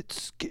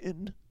its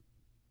skin.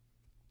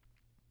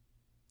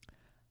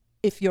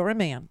 If you're a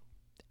man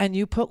and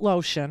you put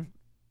lotion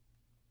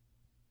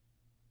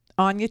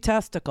on your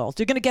testicles,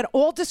 you're going to get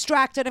all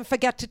distracted and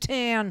forget to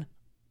tan.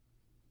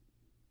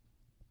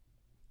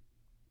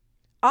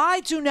 I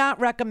do not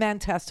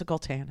recommend testicle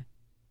tanning.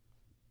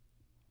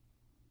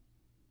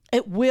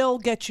 It will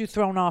get you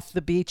thrown off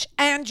the beach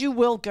and you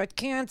will get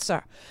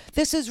cancer.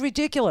 This is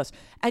ridiculous.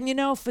 And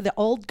for the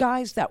old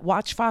guys that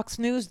watch Fox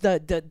News,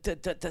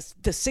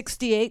 the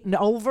 68 and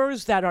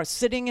overs that are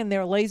sitting in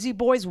their lazy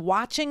boys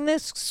watching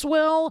this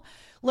swill,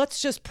 let's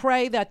just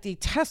pray that the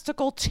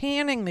testicle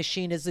tanning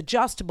machine is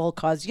adjustable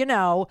because,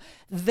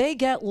 they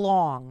get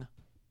long.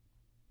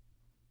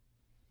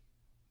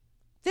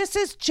 This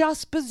is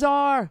just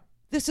bizarre.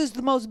 This is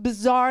the most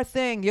bizarre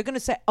thing. You're going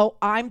to say, oh,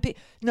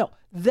 no,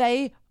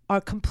 they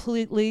are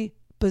completely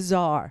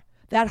bizarre.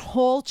 That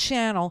whole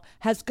channel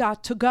has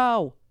got to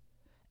go.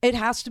 It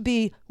has to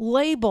be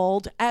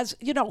labeled as,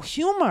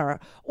 humor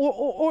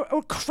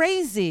or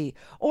crazy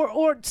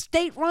or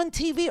state-run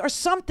TV or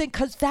something,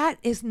 because that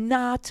is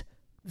not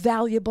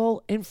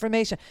valuable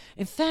information.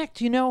 In fact,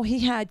 he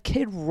had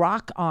Kid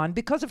Rock on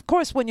because, of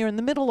course, when you're in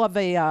the middle of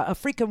a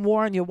freaking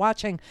war and you're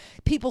watching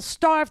people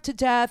starve to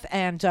death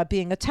and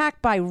being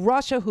attacked by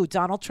Russia, who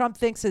Donald Trump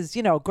thinks is,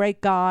 a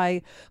great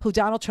guy, who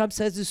Donald Trump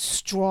says is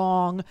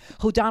strong,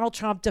 who Donald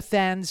Trump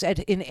defends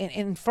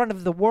in front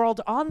of the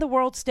world, on the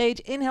world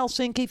stage in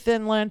Helsinki,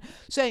 Finland,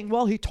 saying,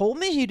 well, he told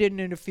me he didn't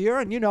interfere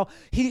and,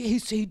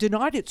 he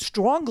denied it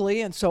strongly,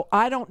 and so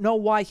I don't know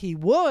why he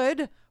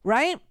would,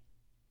 right?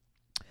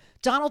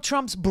 Donald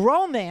Trump's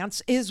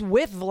bromance is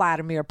with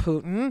Vladimir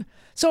Putin.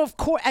 So, of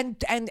course,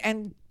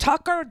 and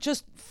Tucker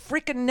just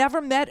freaking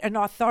never met an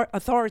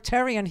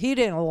authoritarian he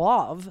didn't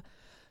love.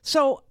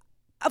 So,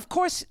 of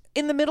course,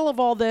 in the middle of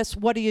all this,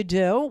 what do you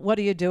do? What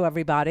do you do,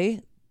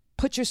 everybody?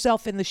 Put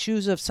yourself in the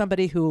shoes of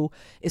somebody who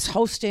is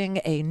hosting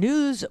a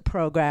news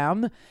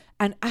program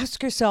and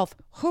ask yourself,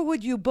 who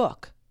would you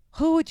book?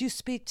 Who would you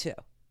speak to?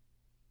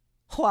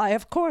 Why,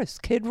 of course,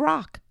 Kid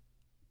Rock.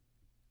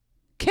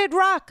 Kid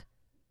Rock.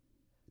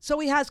 So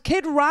he has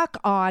Kid Rock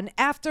on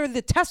after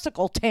the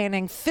testicle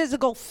tanning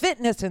physical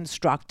fitness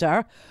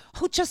instructor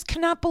who just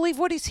cannot believe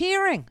what he's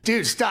hearing.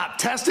 Dude, stop.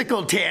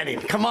 Testicle tanning.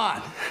 Come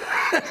on.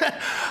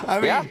 I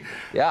mean,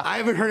 yeah. I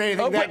haven't heard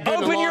anything that good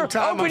in a long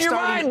time. Open your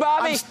mind,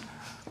 Bobby.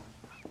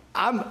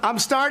 I'm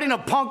starting a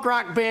punk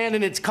rock band,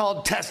 and it's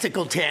called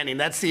Testicle Tanning.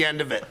 That's the end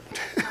of it.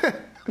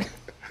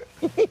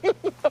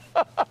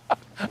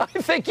 I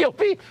think you'll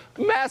be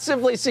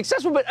massively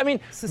successful. But, I mean,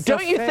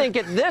 don't you think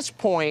at this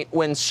point,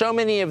 when so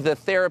many of the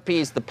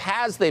therapies, the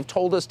paths they've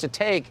told us to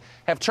take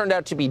have turned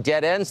out to be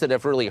dead ends that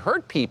have really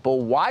hurt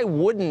people, why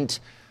wouldn't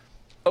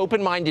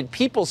open-minded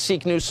people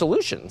seek new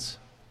solutions?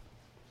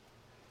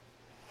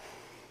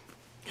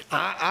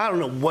 I don't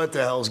know what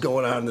the hell is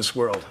going on in this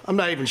world. I'm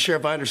not even sure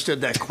if I understood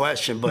that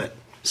question, but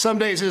some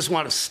days I just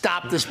want to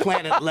stop this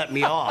planet and let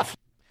me off.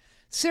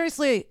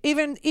 Seriously,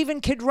 even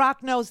Kid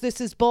Rock knows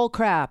this is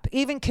bullcrap.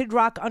 Even Kid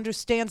Rock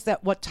understands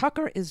that what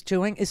Tucker is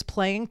doing is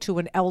playing to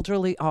an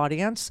elderly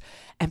audience.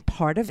 And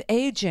part of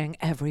aging,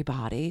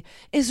 everybody,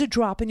 is a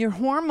drop in your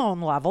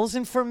hormone levels.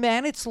 And for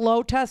men, it's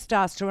low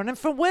testosterone. And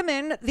for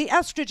women, the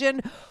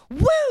estrogen,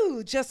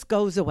 just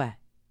goes away.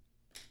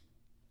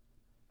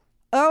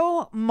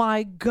 Oh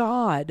my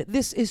God,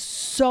 this is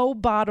so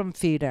bottom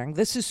feeding.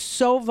 This is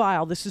so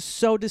vile. This is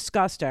so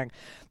disgusting.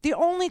 The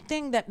only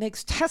thing that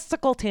makes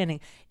testicle tanning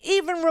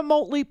even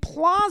remotely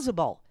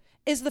plausible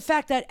is the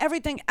fact that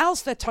everything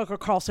else that Tucker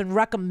Carlson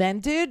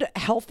recommended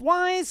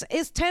health-wise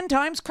is 10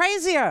 times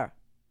crazier.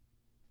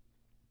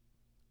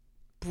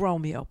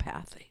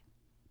 Bromeopathy.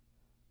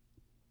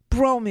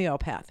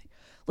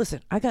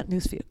 Listen, I got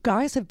news for you.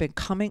 Guys have been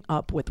coming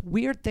up with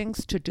weird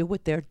things to do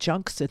with their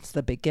junk since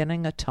the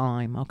beginning of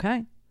time,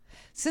 okay?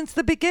 Since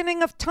the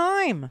beginning of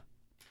time.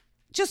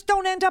 Just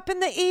don't end up in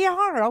the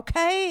ER,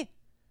 okay?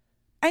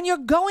 And you're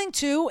going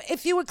to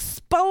if you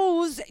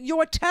expose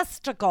your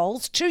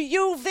testicles to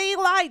UV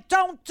light.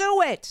 Don't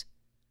do it.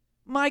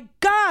 My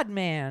God,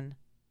 man.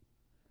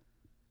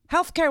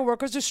 Healthcare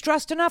workers are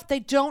stressed enough. They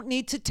don't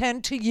need to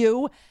tend to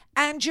you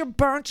and your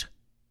burnt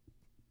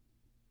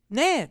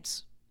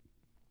nads.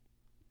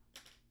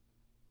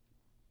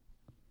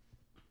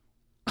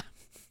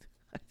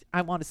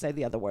 I want to say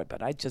the other word,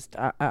 but I just...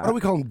 Why do we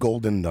call them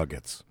golden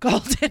nuggets?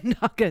 Golden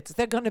nuggets.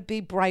 They're going to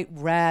be bright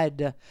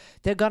red.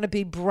 They're going to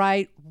be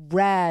bright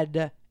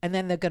red. And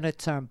then they're going to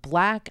turn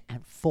black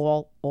and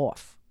fall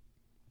off.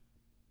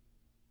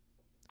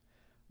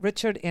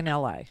 Richard in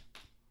L.A.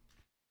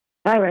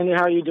 Hi, Randy.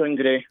 How are you doing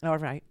today? All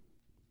right.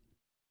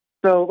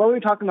 So what we were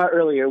talking about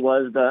earlier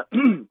was the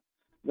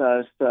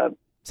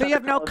So you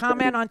have no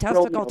comment on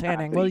testicle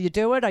tanning. Will you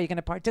do it? Are you going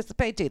to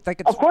participate? Do you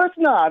think it's... Of course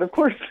not. Of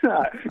course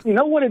not. You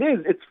know what it is?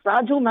 It's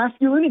fragile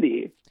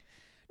masculinity.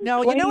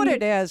 No, you know what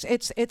it is?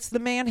 It's the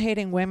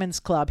man-hating women's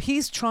club.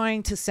 He's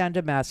trying to send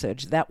a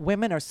message that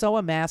women are so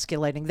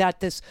emasculating, that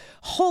this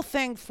whole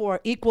thing for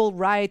equal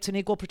rights and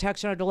equal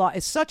protection under law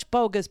is such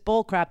bogus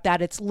bullcrap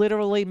that it's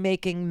literally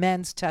making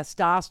men's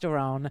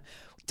testosterone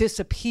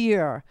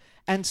disappear.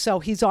 And so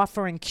he's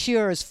offering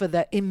cures for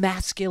the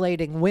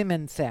emasculating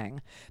women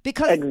thing.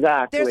 Because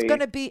there's going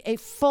to be a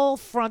full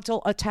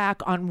frontal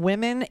attack on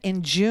women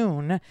in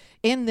June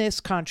in this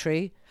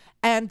country.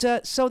 And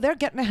so they're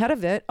getting ahead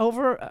of it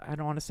over, I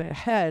don't want to say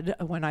ahead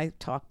when I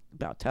talk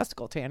about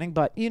testicle tanning,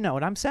 but you know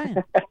what I'm saying.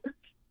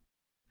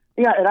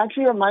 Yeah, it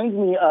actually reminds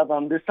me of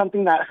there's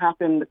something that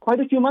happened quite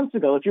a few months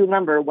ago, if you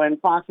remember, when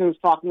Fox was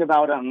talking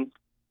about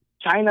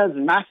China's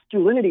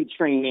masculinity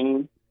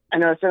training.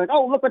 And they're saying,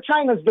 oh, look what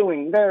China's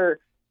doing. They're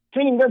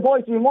training their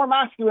boys to be more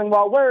masculine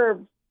while we're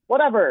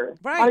whatever.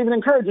 Right. Not even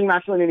encouraging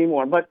masculinity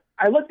anymore. But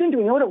I looked into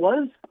it. You know what it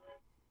was?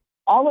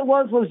 All it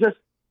was just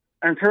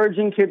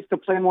encouraging kids to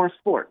play more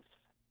sports.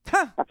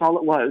 That's all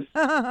it was.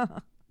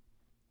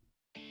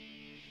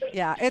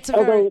 Yeah, it's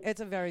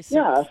a very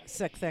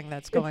sick thing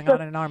that's going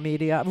on in our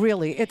media.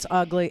 Really, it's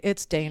ugly,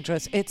 it's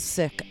dangerous, it's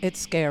sick, it's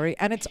scary,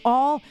 and it's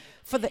all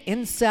for the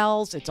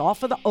incels, it's all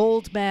for the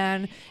old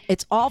men,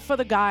 it's all for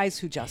the guys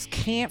who just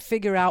can't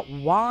figure out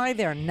why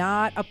they're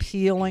not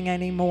appealing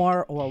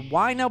anymore or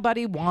why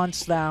nobody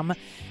wants them.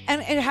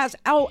 And it has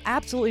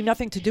absolutely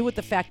nothing to do with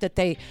the fact that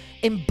they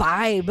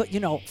imbibe,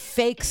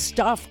 fake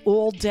stuff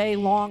all day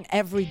long,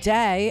 every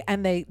day,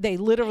 and they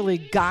literally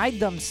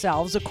guide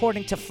themselves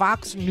according to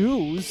Fox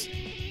News.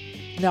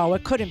 No,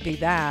 it couldn't be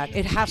that.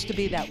 It has to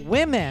be that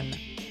women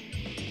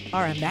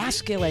are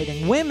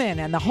emasculating women,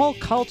 and the whole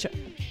culture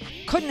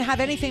couldn't have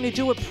anything to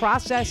do with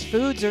processed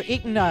foods or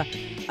eating a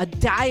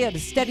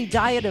steady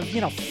diet of,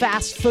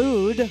 fast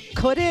food,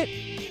 could it?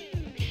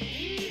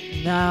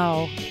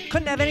 No.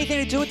 Couldn't have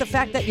anything to do with the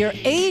fact that you're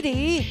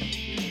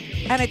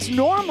 80 and it's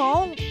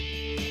normal.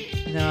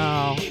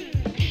 No.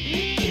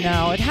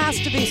 No, it has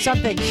to be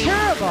something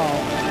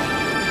curable.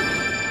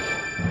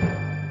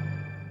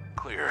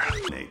 Clear.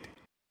 Nate.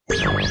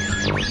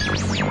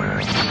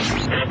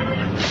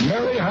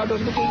 Mary had a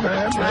little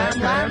man.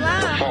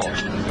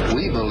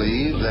 We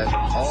believe that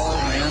all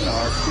men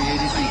are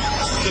created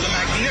equal. To the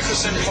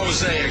magnificent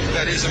mosaic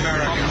that is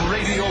America. From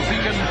radio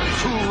beacon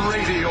to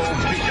radio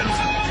beacon.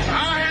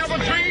 I have a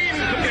dream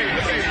today.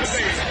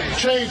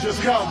 Change has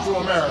come to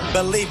America.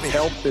 Believe me.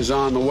 Help is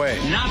on the way.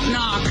 Knock,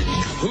 knock.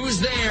 Who's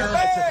there?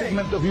 It's a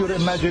figment of your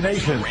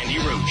imagination. Randi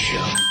Rhodes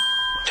Show.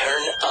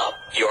 Turn up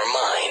your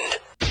mind.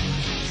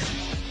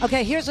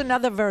 Okay, here's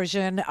another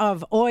version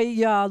of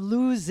Oya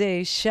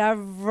Luze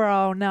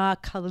Chevrona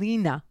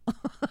Kalina,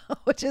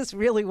 which is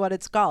really what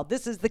it's called.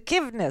 This is the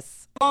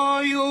Kivnis.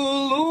 Oya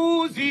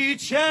Luze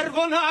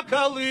Chevrona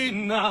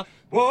Kalina,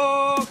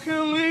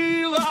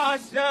 похилилася,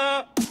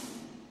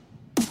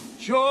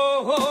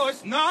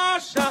 чогось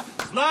наша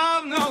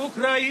славна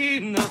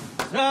Україна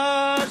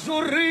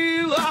зажурилася,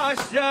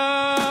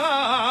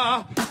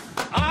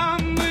 а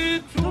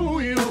ми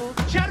тую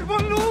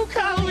червону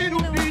калину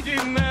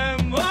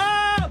підіймемо.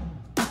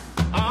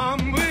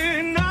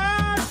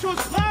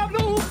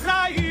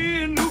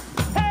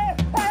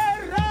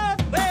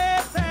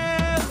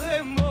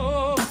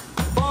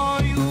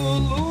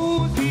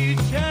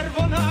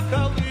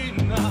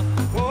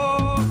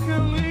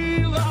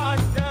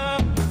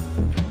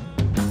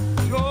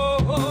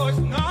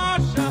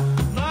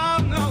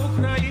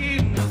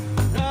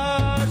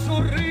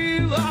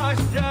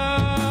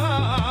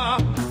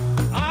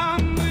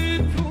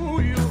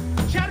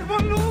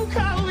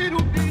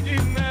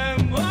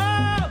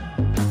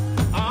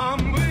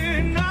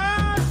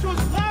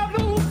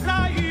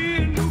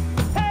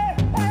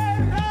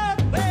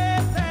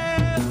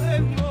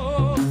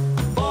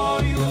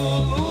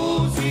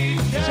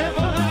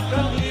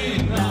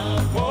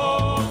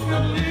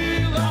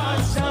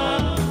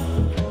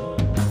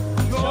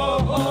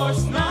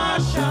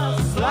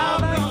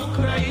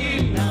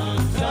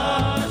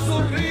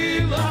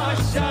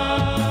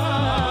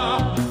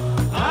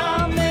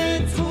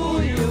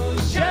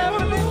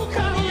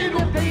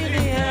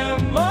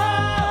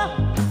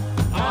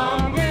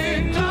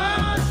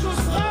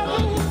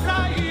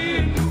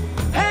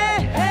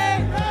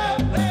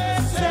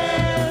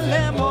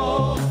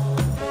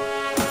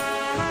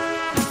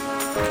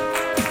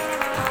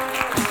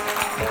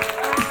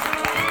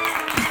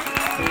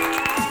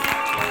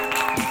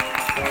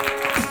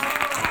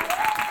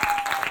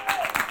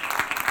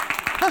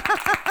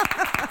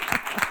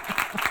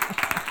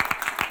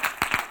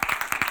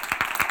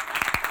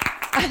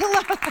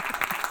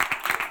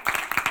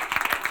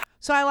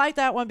 So I like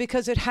that one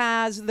because it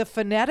has the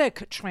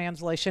phonetic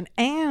translation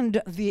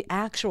and the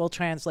actual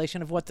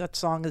translation of what that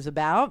song is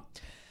about.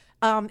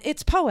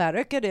 It's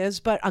poetic, it is,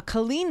 but a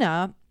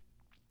kalina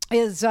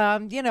is, a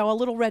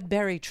little red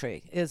berry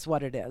tree is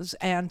what it is.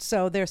 And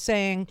so they're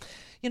saying,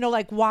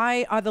 like,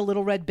 why are the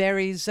little red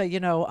berries,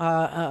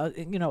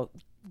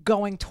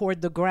 going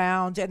toward the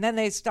ground? And then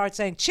they start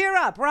saying, cheer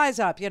up, rise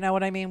up. You know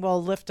what I mean?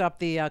 We'll lift up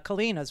the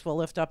kalinas. We'll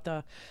lift up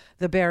the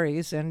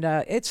berries. And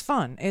it's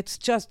fun. It's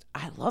just,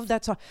 I love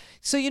that song.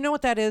 So you know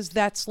what that is?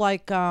 That's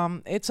like,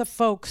 it's a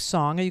folk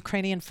song, a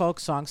Ukrainian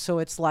folk song. So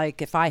it's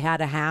like If I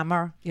Had a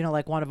Hammer,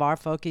 like one of our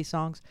folky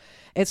songs.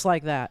 It's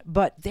like that.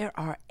 But there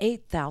are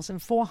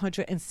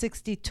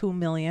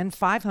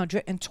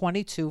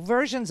 8,462,522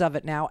 versions of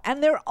it now.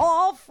 And they're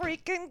all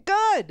freaking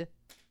good.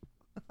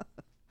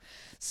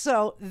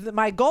 So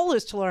my goal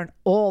is to learn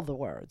all the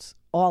words,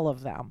 all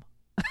of them.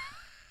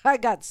 I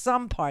got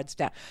some parts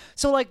down.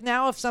 So like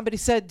now if somebody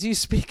said, do you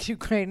speak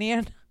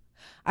Ukrainian?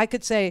 I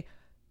could say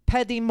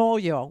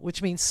pedimoyo,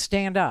 which means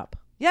stand up.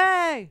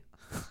 Yay!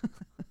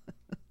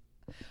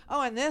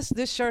 Oh, and this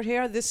shirt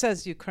here, this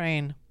says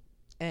Ukraine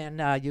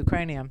and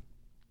Ukrainian.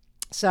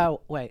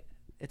 So wait,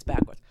 it's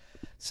backwards.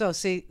 So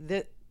see,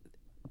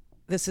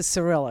 this is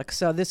Cyrillic.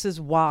 So this is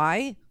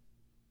Y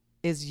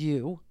is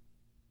U,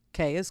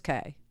 K is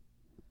K.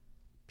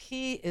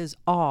 P is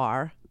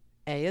R,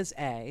 A is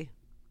A.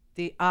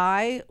 The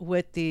I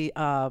with the,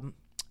 I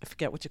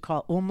forget what you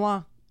call it,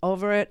 umla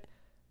over it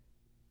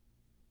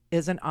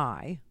is an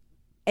I.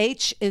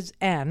 H is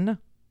N,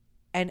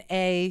 and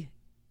A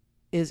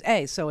is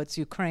A. So it's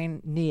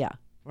Ukrainia,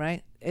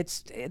 right?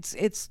 It's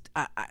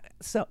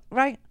so,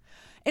 right?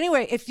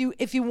 Anyway, if you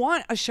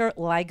want a shirt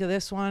like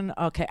this one,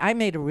 okay, I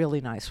made a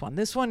really nice one.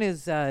 This one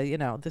is,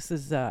 this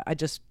is, I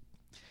just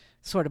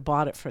sort of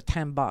bought it for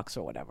 $10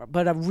 or whatever,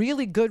 but a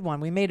really good one.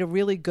 We made a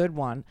really good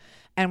one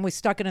and we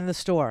stuck it in the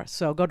store.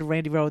 So go to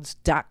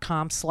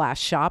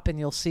randyrhodes.com/shop and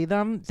you'll see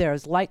them.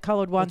 There's light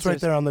colored ones. It's right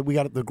there we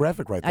got the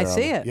graphic right there. I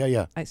see it.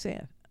 Yeah. I see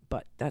it.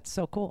 But that's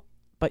so cool.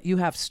 But you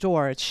have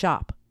store, it's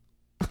shop.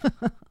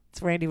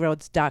 It's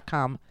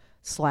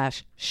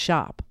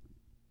randyrhodes.com/shop.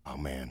 Oh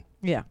man.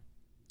 Yeah.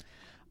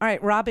 All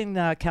right,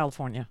 Robin,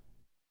 California.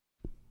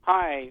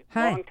 Hi.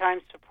 Longtime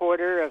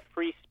supporter of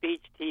Free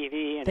Speech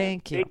TV and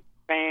Thank you. Big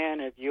fan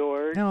of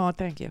yours. Oh,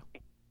 thank you.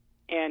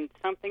 And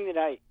something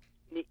that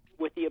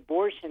with the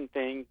abortion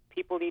thing,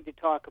 people need to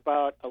talk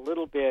about a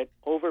little bit,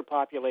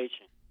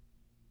 overpopulation.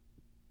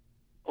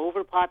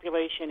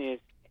 Overpopulation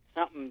is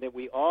something that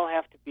we all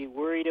have to be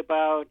worried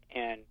about,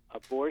 and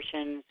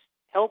abortions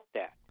help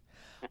that.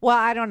 Well,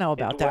 I don't know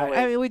about that.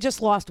 I mean, we just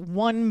lost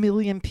 1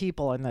 million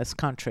people in this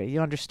country,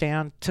 you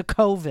understand, to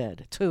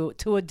COVID, to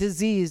a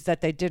disease that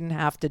they didn't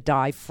have to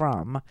die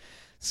from.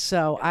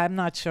 So I'm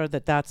not sure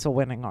that that's a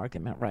winning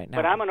argument right now.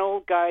 But I'm an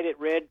old guy that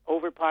read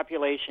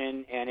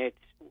Overpopulation, and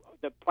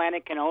the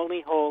planet can only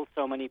hold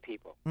so many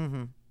people.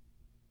 Mm-hmm.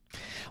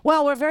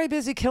 Well, we're very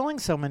busy killing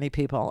so many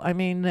people. I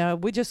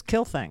mean, we just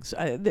kill things.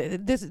 I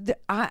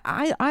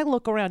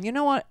look around. You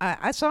know what?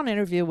 I saw an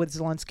interview with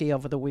Zelensky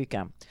over the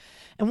weekend.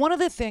 And one of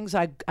the things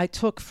I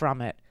took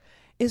from it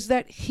is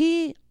that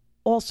he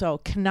also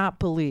cannot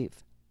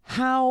believe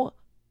how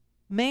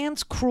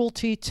man's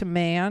cruelty to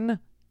man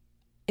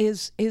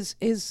is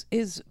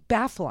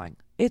baffling.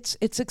 It's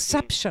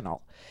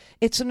exceptional.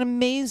 It's an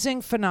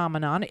amazing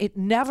phenomenon. It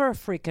never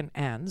freaking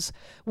ends.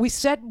 We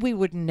said we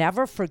would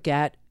never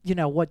forget,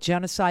 what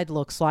genocide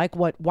looks like,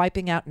 what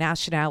wiping out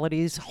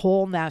nationalities,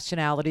 whole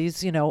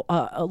nationalities,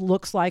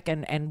 looks like,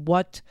 and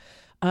what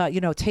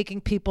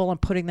taking people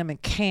and putting them in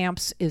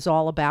camps is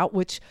all about,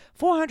 which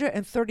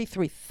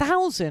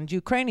 433,000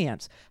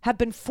 Ukrainians have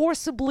been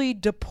forcibly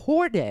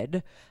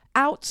deported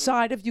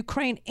outside of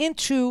Ukraine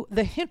into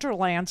the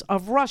hinterlands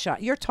of Russia.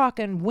 You're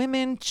talking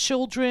women,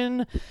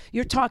 children,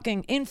 you're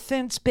talking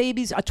infants,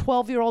 babies, a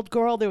 12-year-old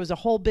girl. There was a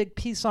whole big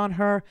piece on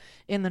her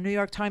in the New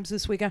York Times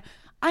this weekend.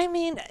 I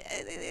mean,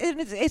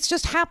 it's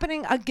just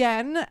happening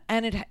again,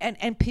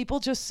 and people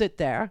just sit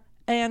there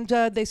and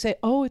they say,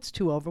 oh, it's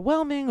too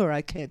overwhelming, or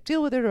I can't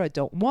deal with it, or I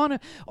don't want to,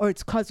 or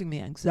it's causing me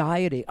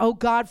anxiety. Oh,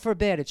 God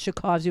forbid it should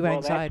cause you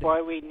anxiety. Well,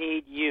 that's why we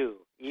need you.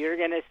 You're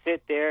going to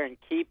sit there and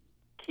keep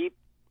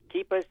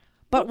us.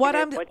 But what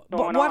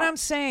I'm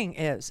saying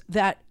is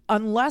that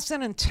unless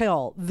and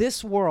until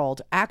this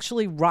world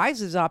actually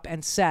rises up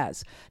and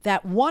says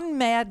that one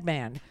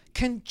madman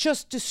can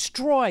just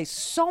destroy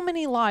so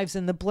many lives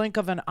in the blink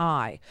of an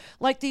eye,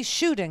 like these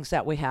shootings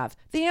that we have,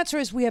 the answer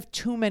is we have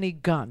too many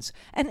guns,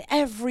 and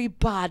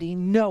everybody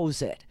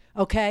knows it.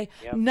 Okay?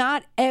 Yep.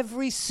 Not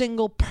every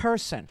single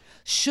person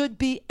should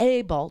be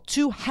able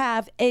to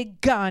have a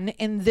gun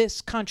in this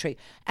country.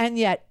 And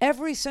yet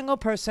every single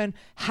person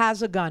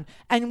has a gun.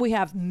 And we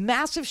have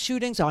massive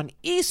shootings on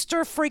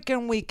Easter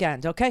freaking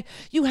weekend. Okay?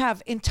 You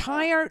have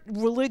entire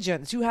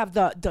religions. You have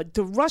the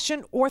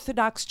Russian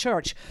Orthodox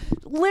Church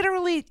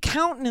literally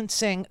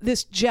countenancing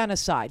this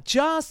genocide,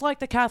 just like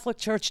the Catholic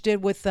Church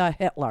did with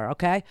Hitler.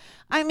 Okay?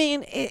 I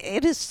mean,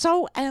 it is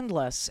so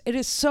endless. It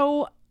is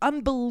so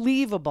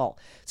unbelievable.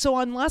 So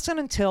unless and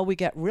until we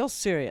get real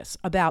serious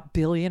about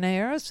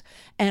billionaires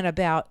and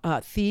about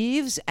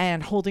thieves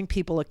and holding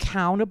people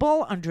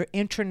accountable under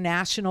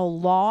international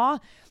law,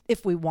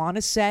 if we want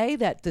to say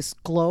that this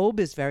globe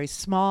is very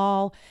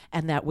small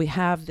and that we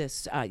have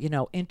this,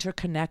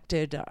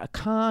 interconnected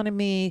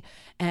economy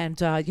and,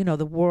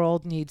 the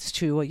world needs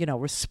to,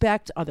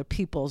 respect other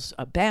people's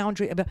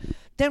boundary,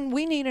 then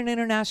we need an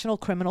international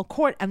criminal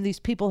court. And these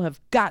people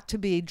have got to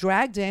be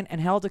dragged in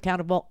and held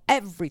accountable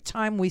every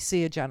time we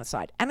see a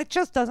genocide. And it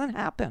just doesn't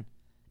happen.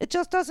 It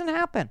just doesn't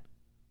happen.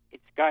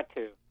 It's got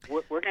to.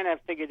 We're going to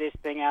figure this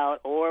thing out,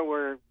 or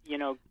we're,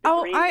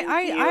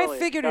 I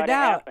figured it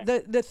out.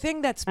 The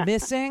thing that's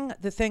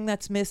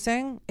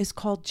missing is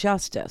called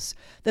justice.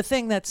 The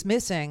thing that's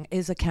missing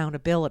is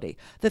accountability.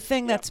 The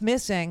thing that's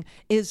missing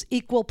is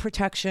equal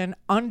protection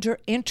under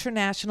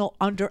international,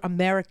 under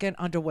American,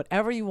 under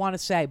whatever you want to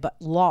say, but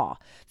law.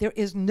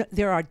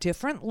 There are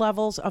different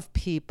levels of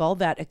people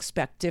that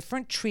expect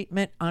different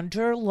treatment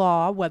under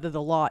law, whether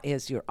the law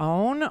is your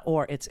own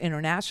or it's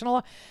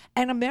international.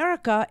 And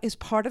America is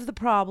part of the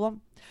problem.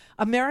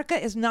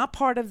 America is not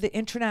part of the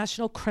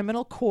International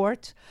Criminal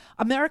Court.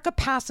 America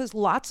passes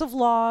lots of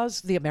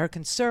laws, the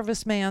American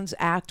Serviceman's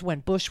Act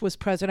when Bush was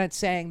president,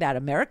 saying that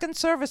American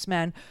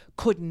servicemen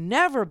could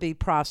never be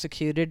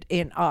prosecuted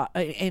in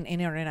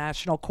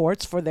international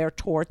courts for their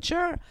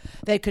torture.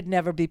 They could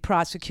never be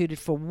prosecuted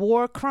for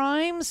war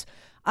crimes.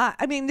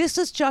 This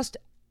is just,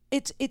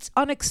 it's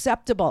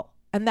unacceptable.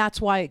 And that's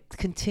why it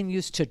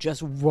continues to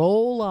just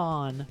roll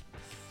on.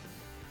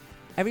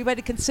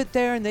 Everybody can sit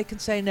there and they can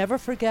say, never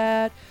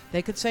forget.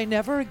 They could say,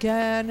 never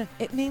again.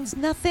 It means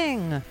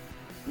nothing.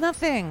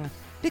 Nothing.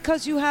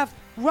 Because you have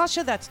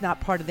Russia that's not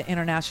part of the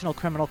International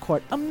Criminal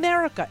Court.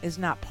 America is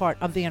not part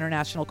of the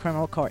International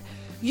Criminal Court.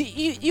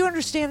 You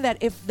understand that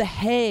if The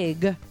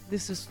Hague,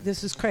 this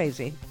is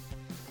crazy,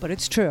 but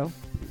it's true.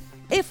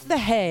 If The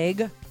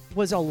Hague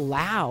was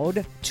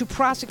allowed to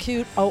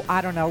prosecute,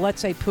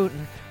 let's say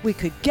Putin, we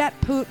could get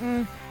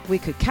Putin, we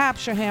could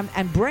capture him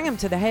and bring him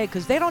to The Hague,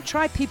 because they don't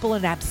try people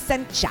in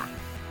absentia.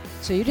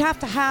 So you'd have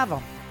to have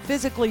them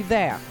physically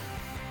there.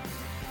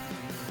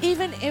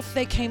 Even if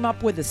they came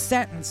up with a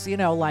sentence,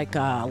 like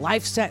a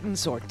life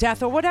sentence or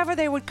death or whatever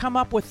they would come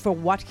up with for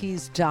what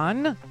he's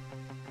done,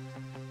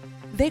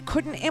 they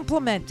couldn't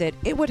implement it.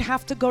 It would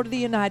have to go to the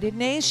United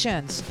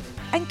Nations.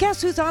 And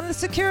guess who's on the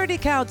Security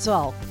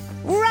Council?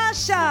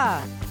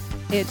 Russia!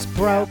 It's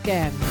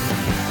broken.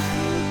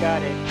 You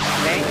got it.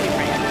 Thank you,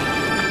 Randy.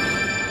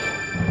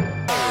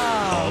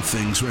 All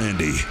things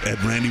Randy at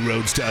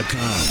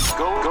RandyRhodes.com.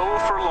 Go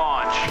for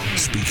launch.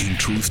 Speaking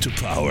truth to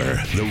power,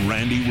 The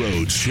Randy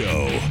Rhodes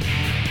Show.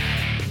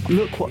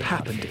 Look what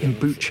happened in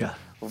Bucha.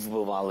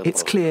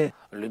 It's clear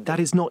that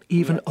is not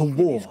even a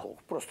war.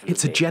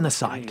 It's a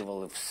genocide.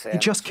 They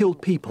just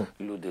killed people.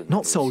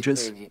 Not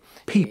soldiers,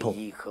 people.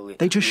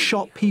 They just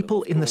shot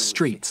people in the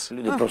streets.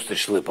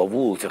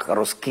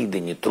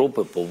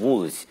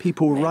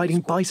 People were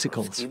riding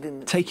bicycles,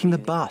 taking the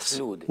bus,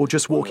 or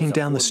just walking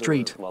down the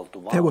street.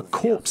 There were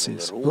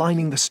corpses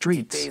lining the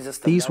streets.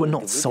 These were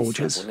not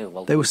soldiers.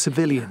 They were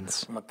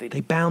civilians. They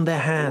bound their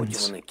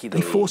hands.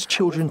 They forced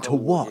children to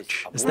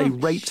watch as they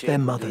raped their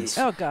mothers.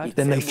 Oh, God.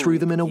 Then they threw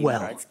them in a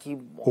well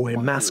or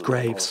in mass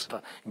graves.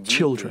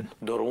 Children,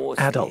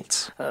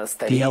 adults,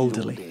 the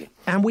elderly.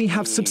 And we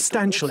have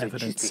substantial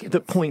evidence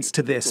that points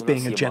to this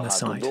being a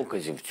genocide.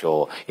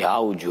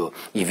 Audio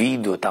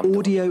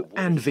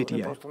and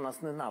video,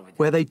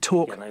 where they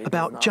talk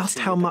about just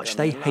how much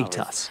they hate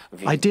us.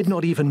 I did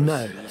not even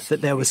know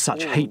that there was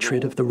such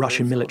hatred of the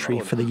Russian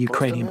military for the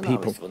Ukrainian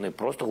people.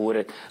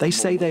 They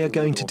say they are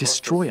going to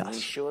destroy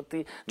us.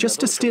 Just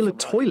to steal a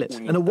toilet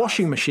and a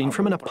washing machine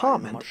from an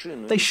apartment,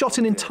 they shot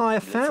an entire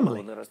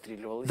family.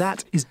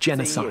 That is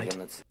genocide.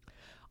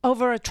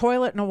 Over a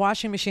toilet and a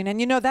washing machine. And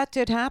that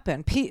did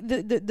happen.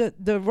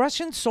 The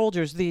Russian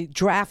soldiers, the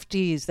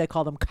draftees, they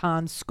call them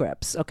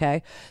conscripts,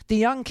 okay? The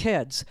young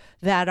kids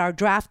that are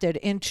drafted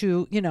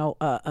into,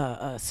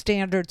 a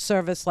standard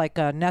service, like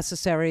a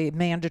necessary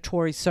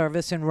mandatory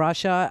service in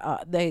Russia,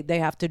 they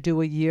have to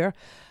do a year.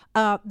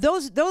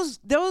 Those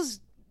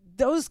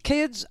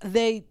kids,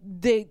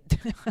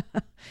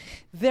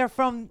 they're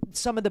from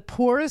some of the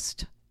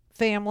poorest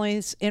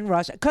families in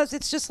Russia, because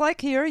it's just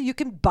like here. You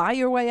can buy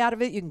your way out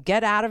of it. You can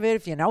get out of it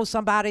if you know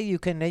somebody. You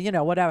can,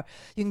 whatever.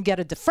 You can get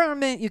a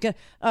deferment. You can.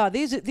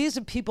 These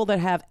are people that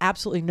have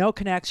absolutely no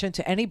connection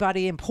to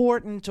anybody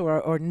important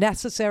or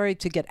necessary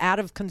to get out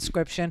of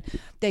conscription.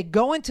 They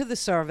go into the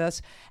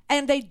service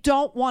and they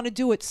don't want to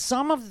do it.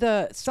 Some of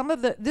the.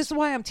 This is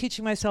why I'm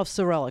teaching myself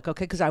Cyrillic,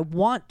 okay? Because I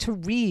want to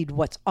read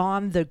what's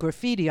on the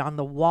graffiti on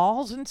the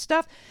walls and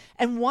stuff.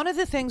 And one of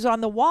the things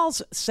on the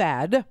walls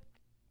said,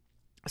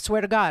 I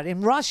swear to God,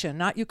 in Russian,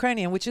 not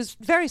Ukrainian, which is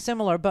very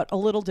similar but a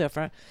little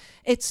different.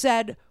 It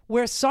said,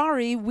 "We're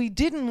sorry, we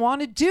didn't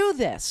want to do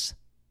this."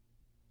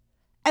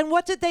 And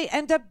what did they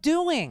end up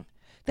doing?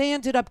 They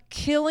ended up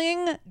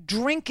killing,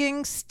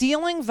 drinking,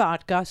 stealing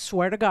vodka.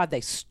 Swear to God,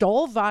 they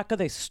stole vodka,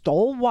 they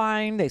stole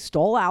wine, they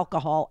stole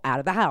alcohol out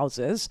of the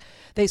houses.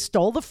 They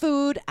stole the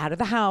food out of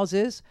the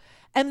houses.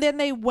 And then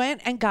they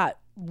went and got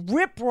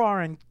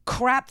rip-roaring,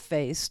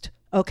 crap-faced,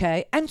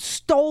 okay, and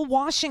stole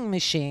washing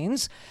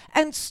machines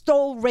and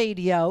stole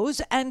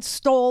radios and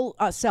stole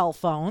cell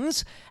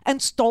phones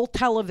and stole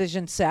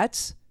television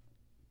sets.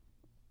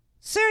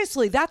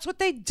 Seriously, that's what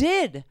they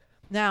did.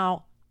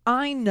 Now,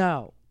 I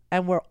know,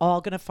 and we're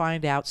all going to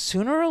find out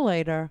sooner or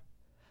later,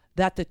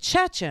 that the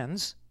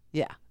Chechens,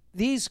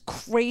 these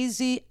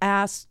crazy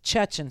ass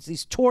Chechens,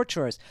 these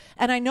torturers,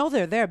 and I know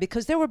they're there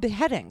because there were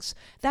beheadings.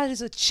 That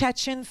is a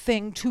Chechen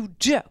thing to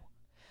do.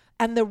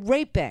 And the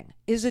raping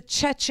is a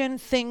Chechen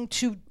thing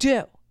to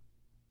do.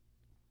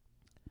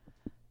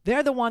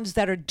 They're the ones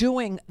that are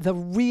doing the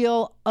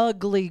real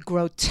ugly,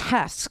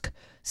 grotesque,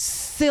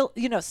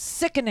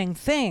 sickening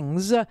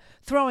things,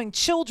 throwing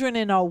children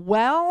in a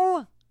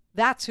well.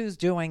 That's who's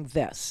doing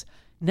this.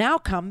 Now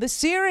come the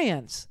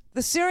Syrians.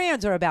 The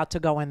Syrians are about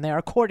to go in there,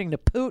 according to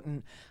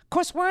Putin. Of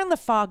course, we're in the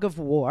fog of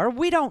war.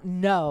 We don't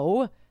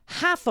know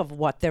half of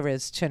what there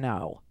is to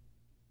know.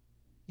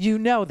 You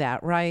know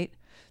that, right?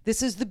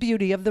 This is the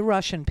beauty of the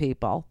Russian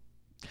people.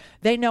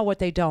 They know what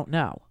they don't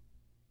know.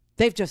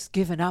 They've just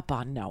given up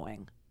on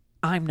knowing.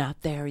 I'm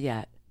not there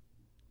yet.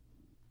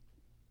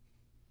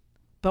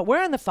 But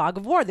we're in the fog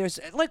of war.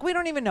 We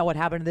don't even know what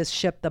happened to this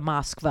ship, the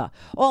Moskva.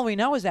 All we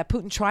know is that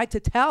Putin tried to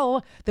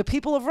tell the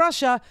people of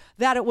Russia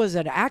that it was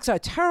an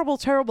accident, a terrible,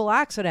 terrible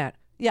accident.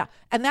 Yeah,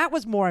 and that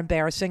was more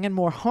embarrassing and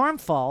more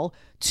harmful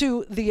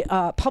to the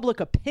public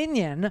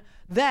opinion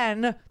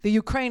than the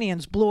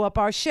Ukrainians blew up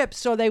our ship.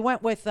 So they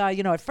went with,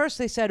 at first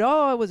they said,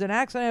 oh, it was an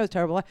accident, it was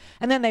terrible.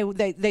 And then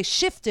they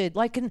shifted,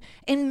 like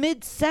in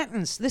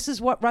mid-sentence. This is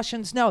what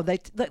Russians know. They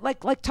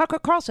like Tucker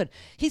Carlson.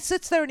 He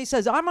sits there and he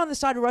says, I'm on the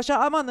side of Russia,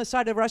 I'm on the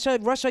side of Russia.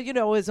 Russia,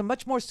 is a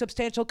much more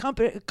substantial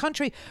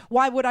country.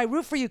 Why would I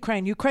root for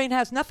Ukraine? Ukraine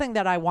has nothing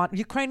that I want.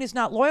 Ukraine is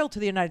not loyal to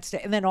the United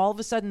States. And then all of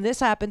a sudden this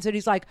happens and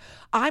he's like,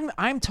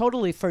 I'm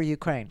totally for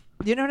Ukraine.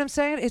 You know what I'm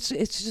saying? It's 2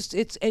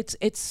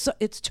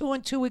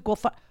 and 2 equal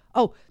 5.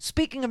 Oh,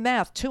 speaking of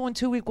math, 2 and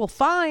 2 equal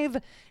 5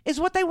 is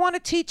what they want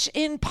to teach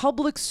in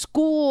public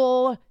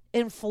school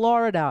in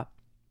Florida.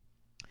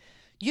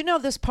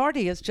 This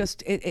party is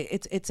just,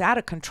 it's out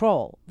of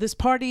control. This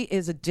party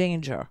is a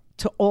danger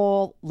to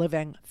all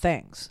living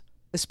things,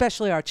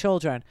 especially our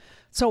children.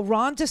 So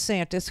Ron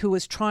DeSantis, who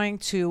is trying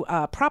to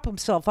prop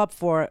himself up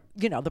for,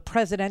 the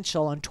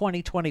presidential in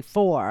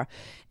 2024,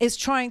 is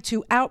trying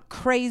to out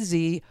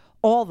crazy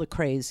all the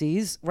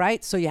crazies,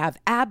 right? So you have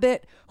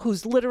Abbott,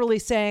 who's literally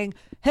saying,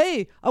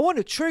 hey, I want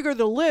to trigger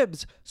the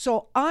libs,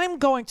 so I'm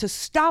going to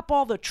stop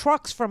all the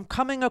trucks from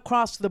coming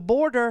across the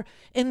border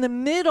in the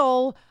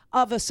middle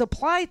of a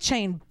supply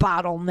chain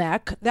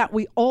bottleneck that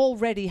we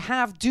already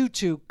have due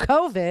to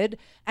COVID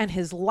and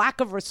his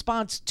lack of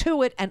response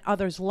to it and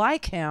others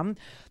like him.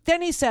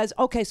 Then he says,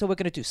 okay, so we're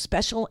going to do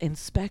special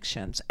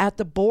inspections at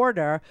the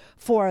border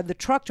for the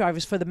truck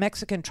drivers, for the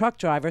Mexican truck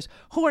drivers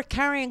who are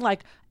carrying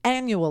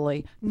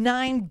annually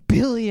 $9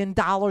 billion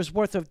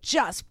worth of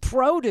just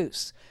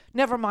produce.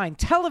 Never mind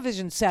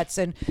television sets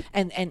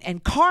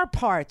and car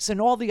parts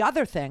and all the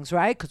other things,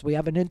 right? Because we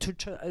have an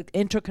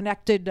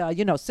interconnected,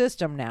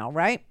 system now,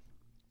 right?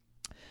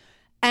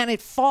 And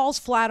it falls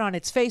flat on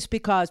its face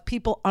because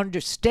people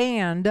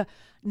understand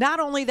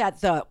not only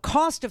that the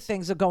cost of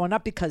things are going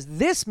up because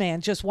this man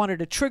just wanted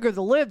to trigger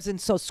the libs,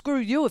 and so screw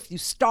you if you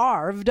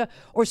starved,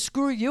 or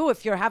screw you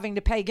if you're having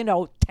to pay,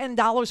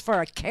 $10 for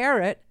a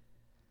carrot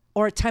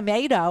or a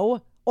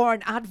tomato, or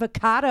an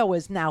avocado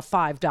is now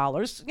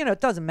 $5. It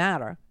doesn't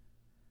matter.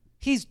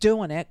 He's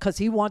doing it because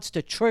he wants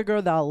to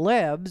trigger the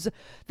libs.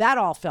 That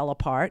all fell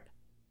apart.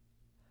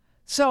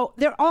 So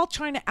they're all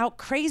trying to out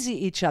crazy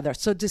each other.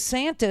 So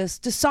DeSantis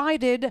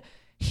decided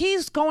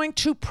he's going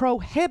to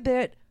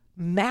prohibit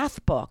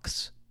math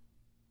books.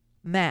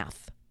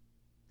 Math.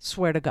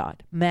 Swear to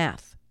God.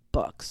 Math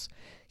books.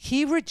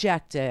 He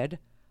rejected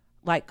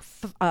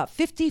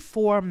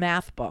 54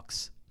 math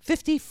books.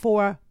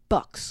 54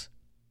 books.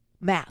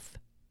 Math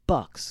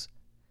books.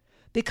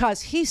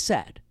 Because he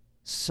said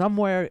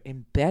somewhere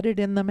embedded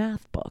in the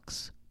math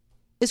books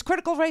is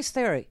critical race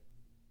theory.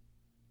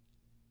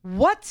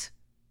 What?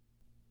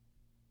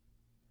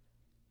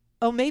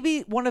 Oh,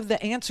 maybe one of the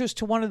answers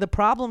to one of the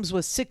problems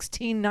was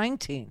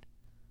 1619.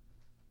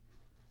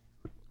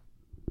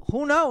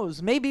 Who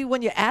knows? Maybe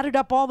when you added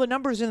up all the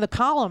numbers in the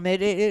column,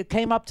 it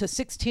came up to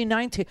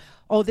 1619.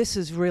 Oh, this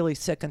is really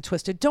sick and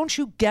twisted. Don't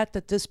you get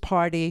that this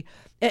party,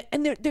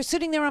 and they're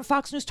sitting there on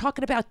Fox News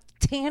talking about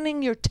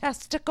tanning your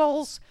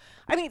testicles?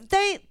 I mean,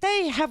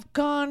 they have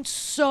gone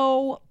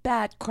so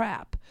bad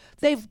crap.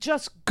 They've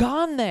just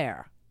gone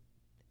there.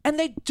 And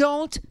they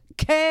don't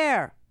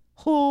care.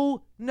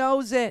 Who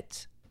knows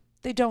it?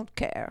 They don't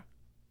care.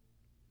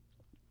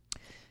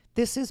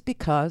 This is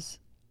because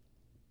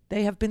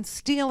they have been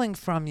stealing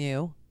from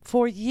you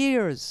for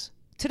years.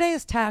 Today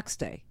is tax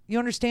day. You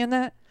understand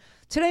that?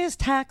 Today is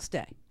tax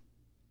day.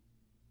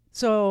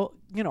 So,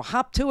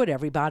 hop to it,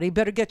 everybody.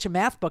 Better get your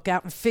math book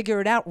out and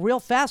figure it out real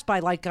fast by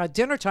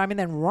dinner time and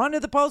then run to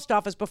the post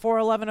office before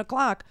 11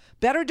 o'clock.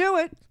 Better do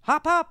it.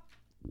 Hop.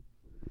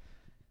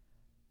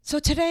 So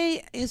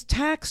today is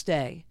tax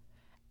day.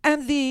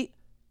 And the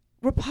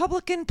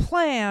Republican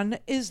plan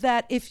is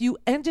that if you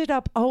ended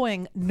up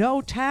owing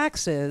no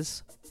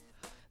taxes,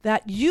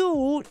 that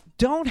you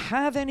don't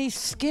have any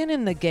skin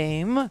in the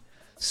game.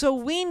 So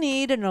we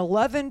need an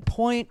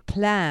 11-point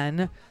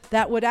plan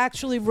that would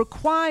actually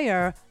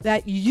require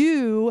that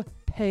you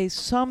pay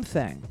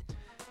something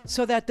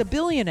so that the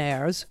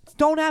billionaires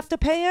don't have to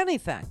pay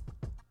anything.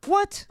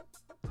 What?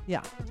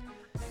 Yeah.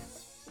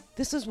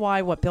 This is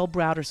why what Bill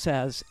Browder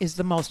says is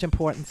the most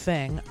important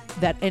thing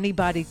that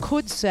anybody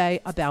could say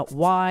about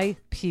why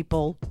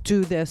people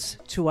do this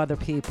to other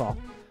people.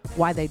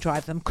 Why they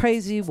drive them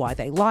crazy, why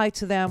they lie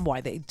to them,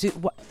 why they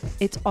do.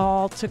 It's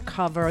all to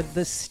cover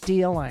the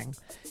stealing.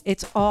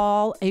 It's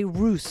all a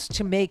ruse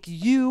to make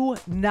you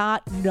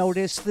not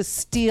notice the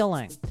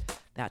stealing.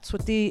 That's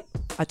what the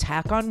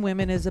attack on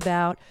women is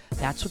about.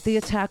 That's what the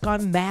attack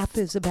on math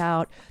is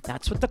about.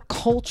 That's what the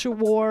culture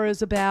war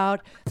is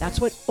about.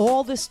 That's what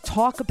all this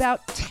talk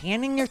about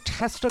tanning your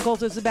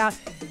testicles is about.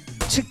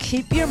 To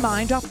keep your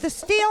mind off the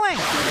stealing.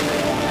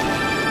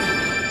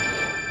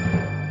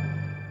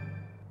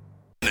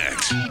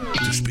 Next,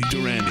 to speak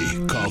to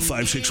Randi, call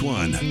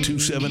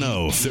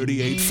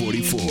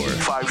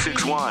 561-270-3844.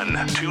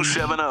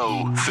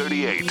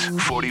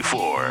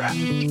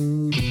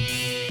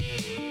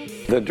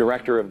 561-270-3844. The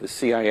director of the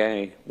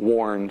CIA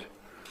warned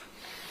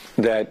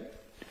that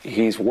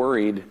he's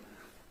worried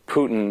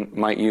Putin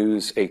might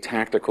use a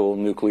tactical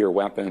nuclear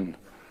weapon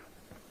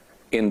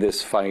in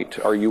this fight.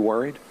 Are you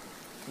worried?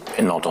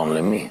 Not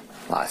only me.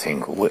 I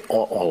think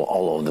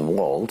all over the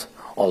world,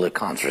 all the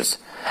countries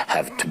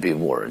have to be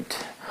worried,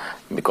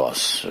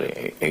 because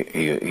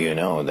you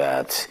know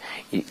that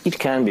it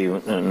can be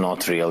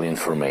not real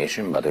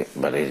information, but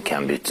it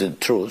can be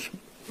truth.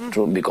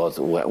 True, because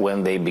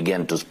when they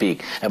begin to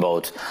speak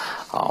about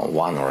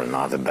one or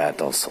another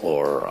battles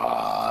or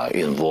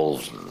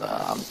involve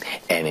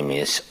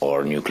enemies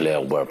or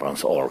nuclear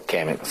weapons or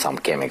some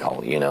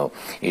chemical,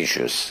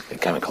 issues,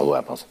 chemical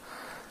weapons,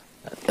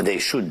 they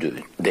should do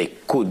it. They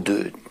could do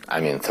it.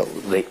 I mean, so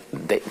they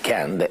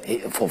can.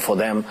 For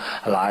them,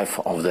 life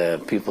of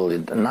the people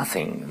is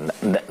nothing.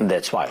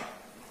 That's why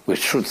we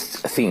should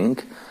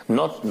think,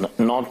 not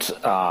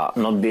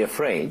be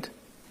afraid.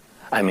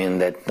 I mean,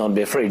 not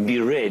be afraid, be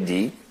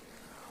ready.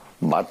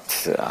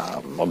 But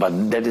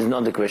that is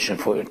not the question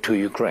to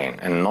Ukraine,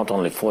 and not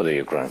only for the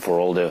Ukraine, for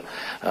all the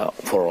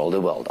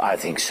world. I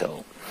think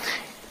so.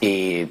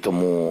 There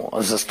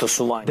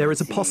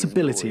is a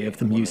possibility of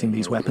them using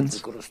these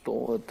weapons.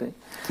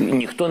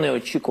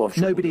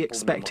 Nobody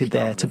expected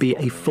there to be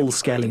a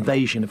full-scale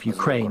invasion of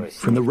Ukraine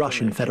from the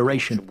Russian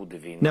Federation.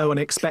 No one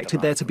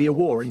expected there to be a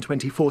war in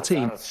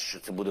 2014.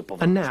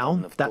 And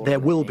now that there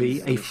will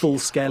be a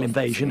full-scale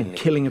invasion and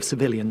killing of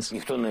civilians,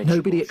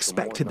 nobody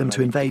expected them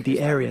to invade the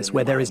areas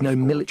where there is no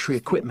military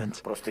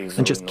equipment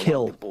and just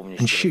kill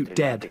and shoot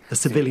dead the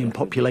civilian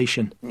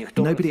population.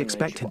 Nobody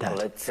expected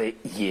that.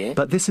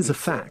 But this is a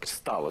fact.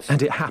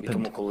 And it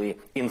happened.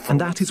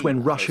 And that is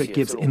when Russia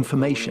gives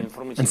information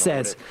and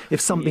says if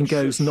something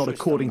goes not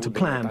according to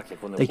plan,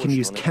 they can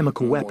use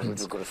chemical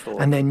weapons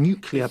and their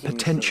nuclear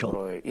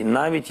potential.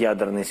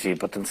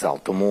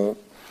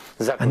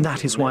 And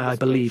that is why I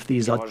believe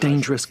these are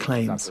dangerous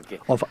claims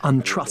of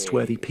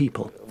untrustworthy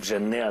people.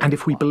 And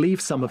if we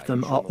believe some of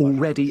them are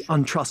already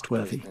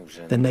untrustworthy,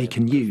 then they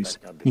can use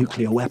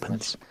nuclear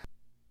weapons.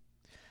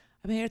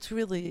 I mean, it's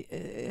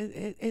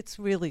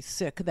really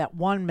sick that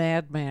one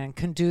madman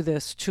can do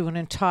this to an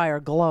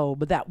entire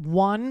globe. That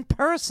one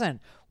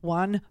person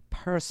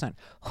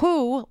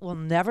who will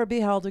never be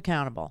held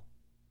accountable.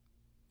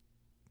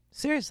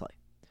 Seriously,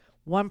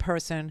 one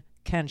person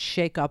can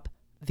shake up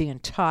the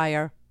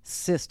entire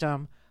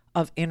system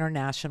of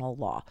international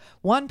law.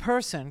 One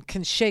person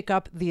can shake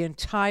up the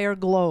entire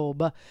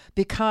globe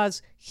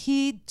because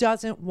he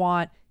doesn't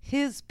want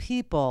his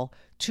people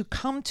to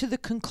come to the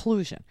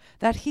conclusion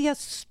that he has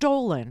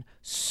stolen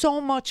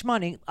so much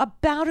money,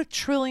 about $1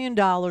 trillion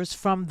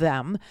from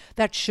them,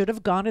 that should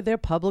have gone to their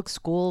public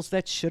schools,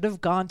 that should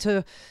have gone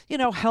to,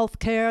 health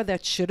care,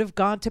 that should have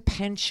gone to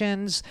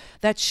pensions,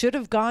 that should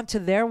have gone to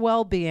their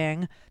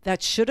well-being,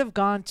 that should have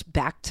gone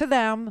back to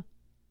them.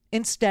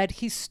 Instead,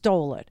 he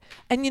stole it.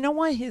 And you know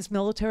why his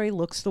military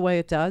looks the way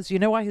it does? You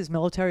know why his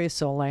military is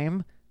so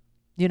lame?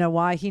 You know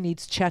why he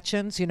needs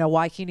Chechens? You know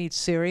why he needs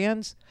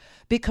Syrians?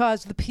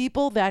 Because the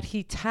people that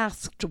he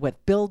tasked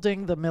with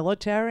building the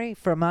military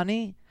for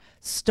money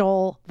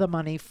stole the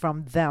money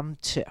from them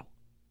too.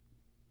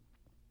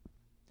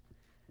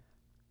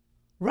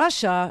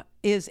 Russia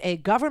is a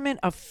government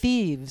of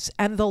thieves,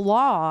 and the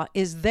law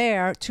is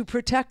there to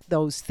protect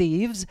those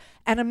thieves,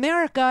 and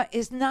America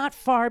is not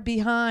far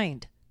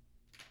behind.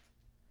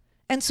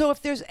 And so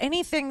if there's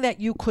anything that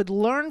you could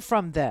learn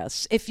from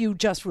this, if you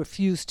just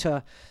refuse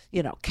to,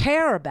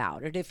 care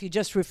about it, if you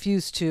just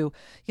refuse to,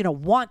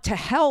 want to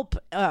help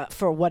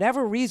for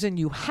whatever reason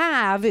you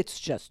have, it's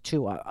just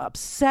too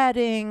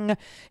upsetting.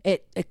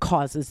 It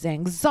causes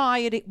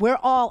anxiety. We're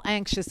all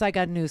anxious. I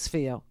got news for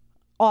you.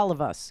 All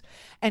of us.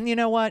 And you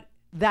know what?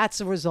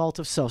 That's a result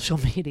of social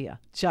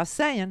media. Just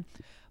saying.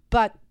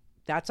 But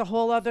that's a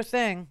whole other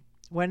thing.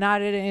 We're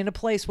not in a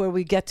place where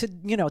we get to,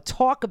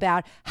 talk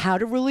about how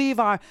to relieve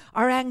our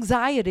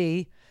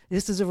anxiety.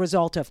 This is a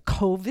result of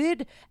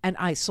COVID and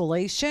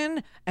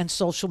isolation and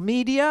social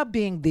media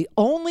being the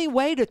only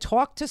way to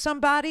talk to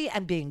somebody,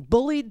 and being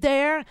bullied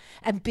there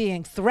and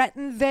being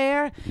threatened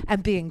there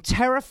and being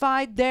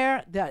terrified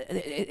there.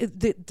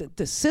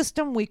 The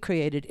system we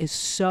created is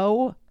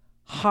so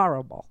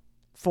horrible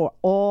for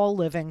all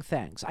living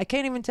things. I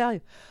can't even tell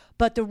you.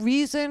 But the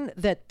reason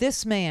that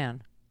this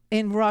man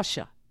in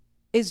Russia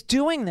is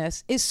doing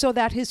this is so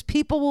that his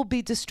people will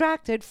be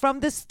distracted from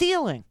the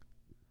stealing.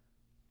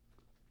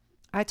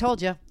 I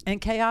told you, in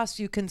chaos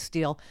you can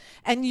steal.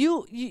 And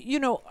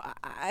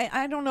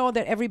I don't know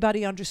that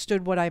everybody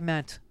understood what I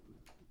meant,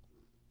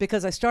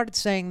 because I started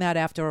saying that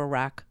after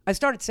Iraq. I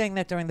started saying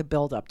that during the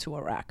build-up to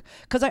Iraq,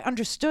 because I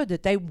understood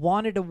that they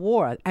wanted a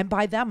war. And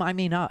by them, I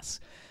mean us.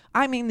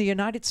 I mean the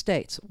United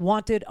States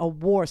wanted a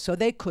war so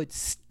they could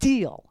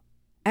steal.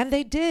 And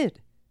they did.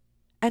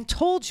 And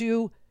told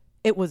you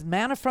it was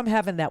manna from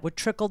heaven that would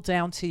trickle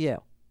down to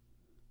you.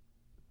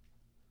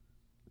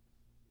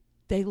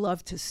 They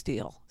love to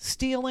steal.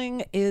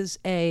 Stealing is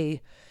the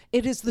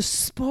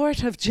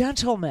sport of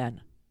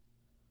gentlemen.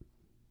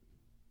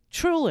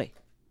 Truly.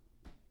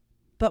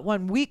 But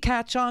when we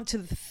catch on to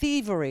the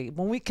thievery,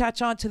 when we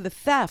catch on to the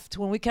theft,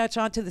 when we catch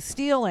on to the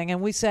stealing,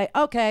 and we say,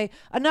 okay,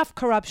 enough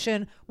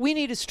corruption, we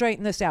need to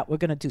straighten this out. We're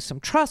going to do some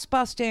trust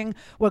busting.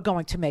 We're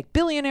going to make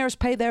billionaires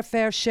pay their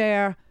fair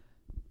share.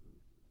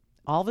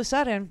 All of a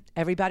sudden,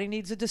 everybody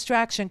needs a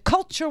distraction.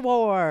 Culture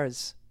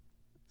wars.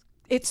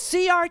 It's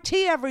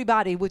CRT,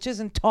 everybody, which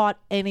isn't taught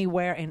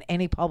anywhere in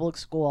any public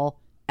school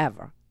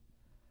ever.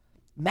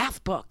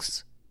 Math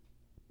books,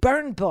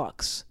 burn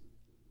books,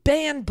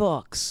 ban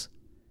books.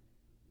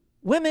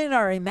 Women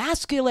are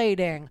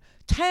emasculating.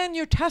 Tan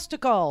your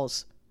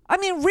testicles. I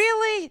mean,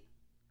 really?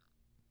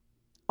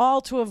 All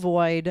to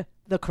avoid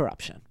the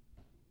corruption.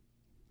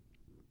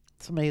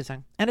 It's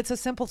amazing. And it's a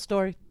simple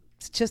story.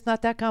 It's just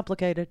not that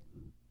complicated.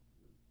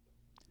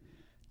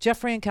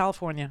 Jeffrey in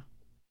California.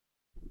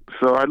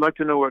 So I'd like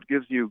to know what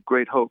gives you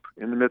great hope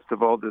in the midst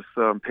of all this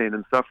pain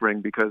and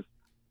suffering, because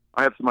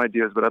I have some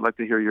ideas, but I'd like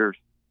to hear yours.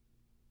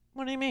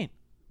 What do you mean?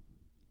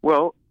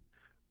 Well,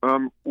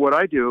 what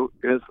I do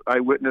is I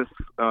witness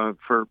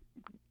for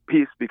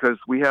peace, because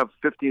we have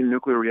 15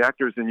 nuclear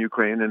reactors in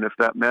Ukraine, and if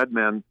that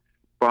madman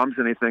bombs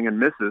anything and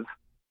misses,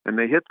 and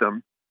they hit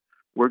them,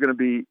 we're going to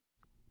be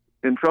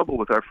in trouble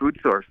with our food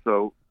source.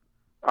 So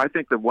I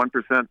think that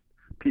 1%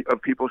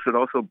 of people should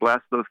also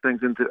blast those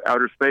things into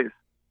outer space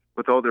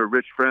with all their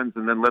rich friends,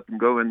 and then let them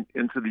go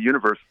into the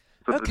universe.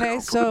 Okay,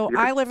 so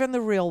I live in the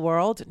real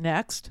world.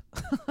 Next.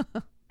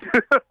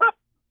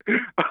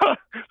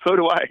 So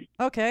do I.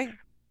 Okay.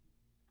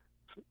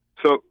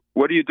 So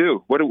what do you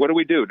do? What do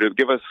we do to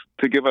give us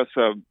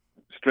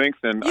strength?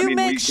 And you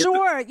make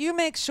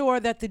sure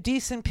that the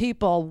decent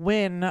people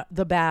win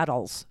the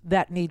battles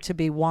that need to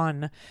be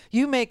won.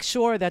 You make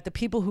sure that the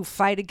people who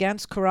fight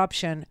against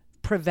corruption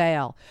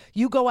prevail.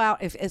 You go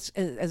out, if as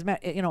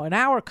in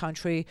our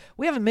country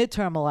we have a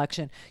midterm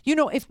election.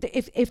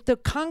 If the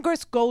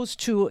Congress goes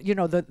to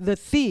the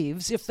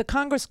thieves, if the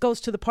Congress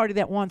goes to the party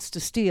that wants to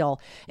steal,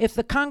 if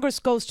the Congress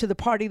goes to the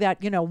party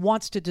that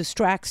wants to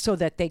distract so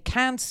that they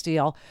can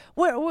steal,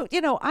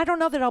 I don't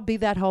know that I'll be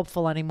that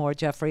hopeful anymore,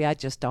 Jeffrey. I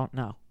just don't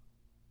know.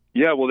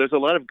 Yeah, well, there's a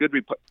lot of good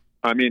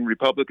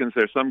Republicans.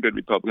 There's some good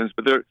Republicans,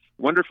 but they're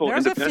wonderful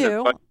independent. There's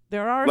a few.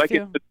 There are a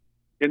few.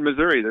 In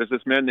Missouri, there's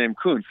this man named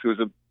Kuntz, who's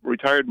a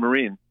retired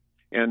Marine,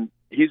 and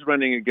he's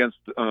running against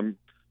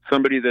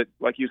somebody that,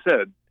 like you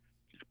said,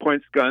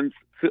 points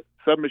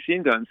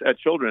submachine guns at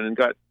children, and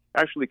got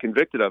actually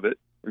convicted of it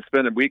and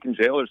spent a week in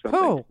jail or something.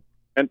 Who?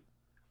 And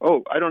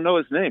I don't know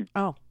his name.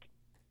 Oh,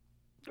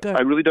 good. I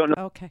really don't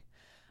know. Okay,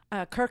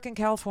 Kirk in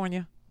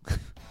California.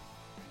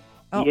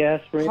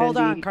 Yes, Randy. Hold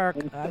on, Kirk.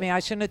 I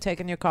shouldn't have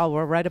taken your call.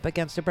 We're right up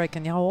against a break.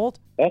 Can you hold?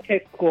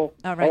 Okay, cool.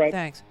 All right.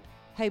 Thanks.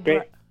 Hey,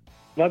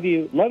 love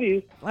you.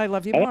 I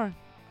love you more.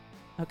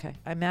 Okay,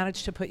 I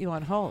managed to put you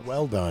on hold.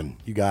 Well done.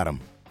 You got him.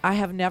 I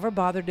have never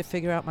bothered to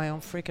figure out my own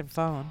freaking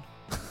phone.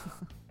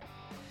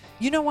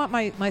 You know what?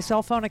 My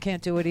cell phone, I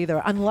can't do it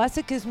either. Unless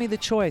it gives me the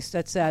choice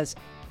that says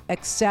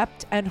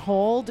accept and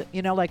hold.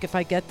 Like if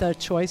I get the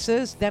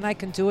choices, then I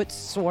can do it,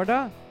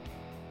 sorta.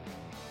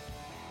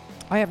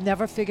 I have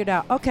never figured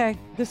out. Okay,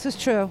 this is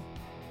true.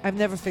 I've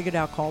never figured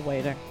out call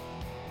waiting.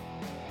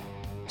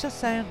 Just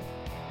saying.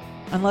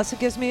 Unless it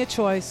gives me a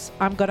choice,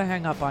 I'm going to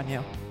hang up on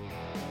you.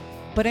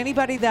 But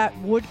anybody that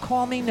would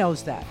call me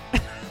knows that.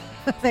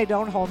 They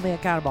don't hold me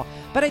accountable.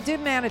 But I did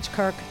manage,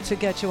 Kirk, to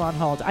get you on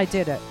hold. I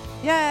did it.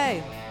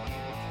 Yay!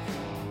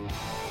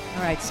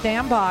 All right,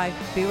 stand by.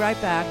 Be right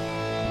back.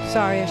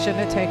 Sorry, I shouldn't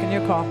have taken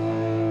your call.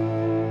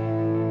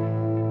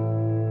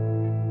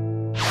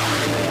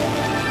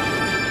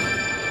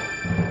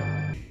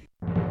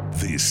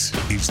 This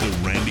is the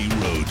Randi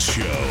Rhodes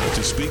Show.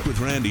 To speak with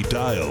Randi,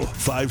 dial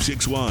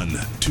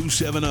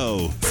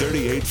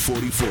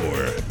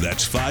 561-270-3844.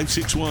 That's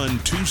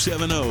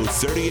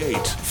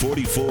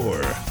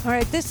 561-270-3844. All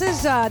right, this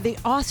is the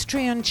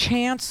Austrian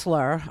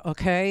Chancellor,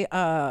 okay,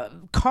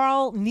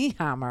 Karl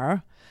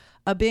Nehammer,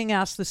 being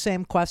asked the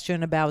same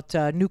question about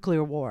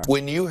nuclear war.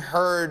 When you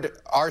heard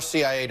our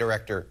CIA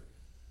director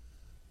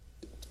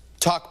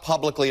talk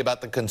publicly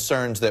about the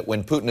concerns that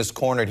when Putin is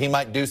cornered, he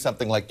might do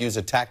something like use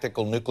a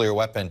tactical nuclear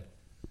weapon,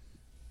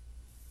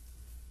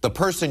 the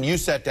person you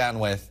sat down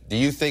with, do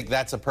you think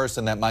that's a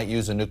person that might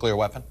use a nuclear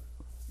weapon?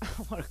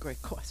 What a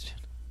great question.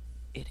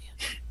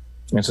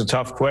 It's a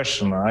tough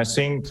question. I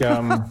think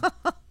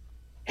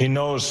he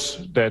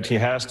knows that he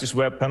has this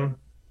weapon,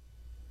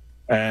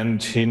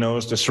 and he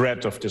knows the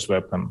threat of this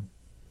weapon.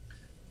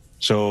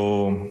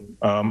 So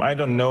I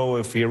don't know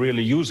if he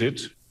really use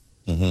it,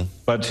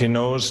 but he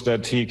knows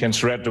that he can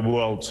threat the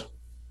world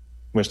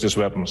with these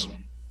weapons.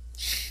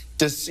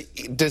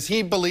 Does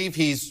he believe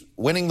he's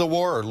winning the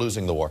war or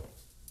losing the war?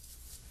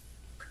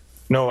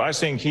 No, I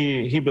think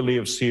he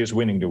believes he is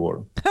winning the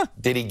war.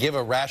 Did he give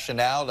a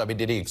rationale? I mean,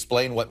 did he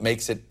explain what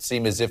makes it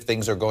seem as if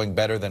things are going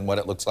better than what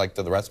it looks like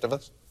to the rest of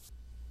us?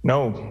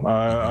 No,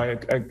 I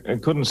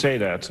couldn't say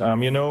that.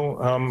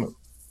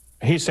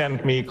 He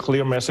sent me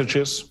clear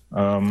messages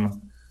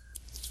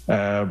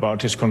about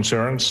his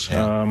concerns.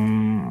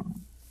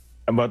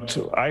 But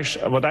I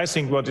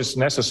think what is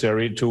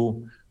necessary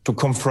to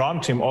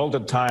confront him all the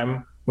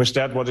time with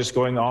that what is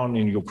going on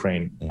in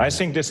Ukraine. I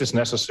think this is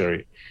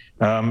necessary.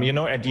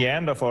 At the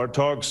end of our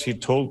talks, he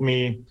told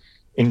me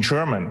in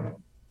German,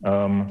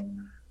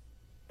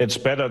 it's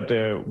better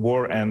the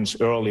war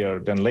ends earlier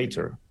than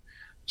later.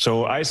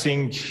 So I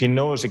think he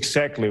knows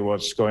exactly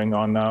what's going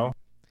on now.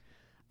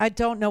 I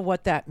don't know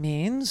what that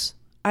means.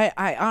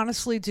 I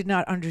honestly did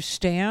not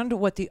understand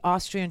what the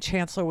Austrian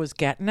Chancellor was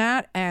getting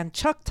at. And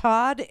Chuck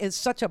Todd is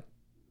such a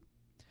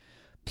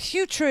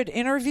putrid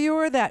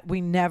interviewer that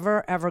we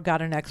never, ever got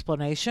an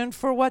explanation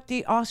for what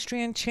the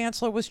Austrian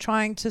Chancellor was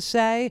trying to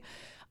say.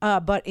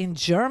 But in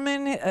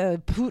German,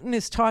 Putin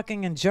is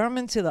talking in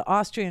German to the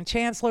Austrian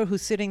Chancellor,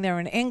 who's sitting there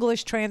in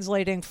English,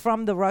 translating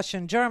from the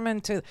Russian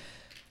German to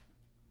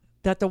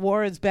that the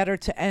war is better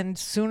to end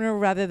sooner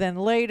rather than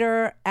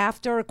later,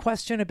 after a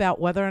question about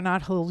whether or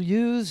not he'll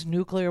use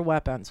nuclear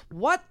weapons.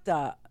 What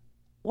the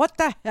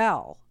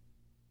hell?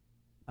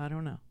 I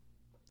don't know.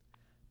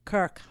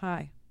 Kirk,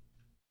 hi.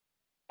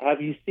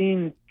 Have you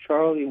seen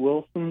Charlie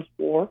Wilson's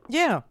work?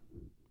 Yeah.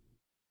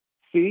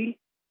 See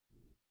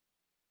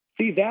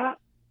that?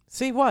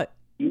 See what?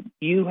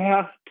 You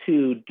have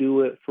to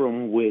do it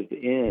from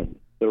within.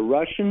 The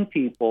Russian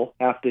people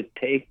have to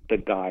take the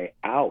guy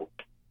out.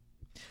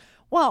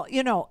 Well,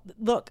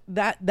 look,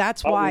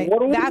 that's why.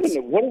 What are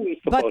we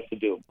supposed to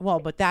do? Well,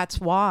 but that's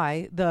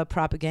why the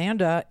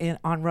propaganda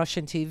on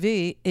Russian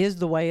TV is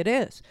the way it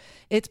is.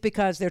 It's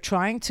because they're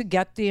trying to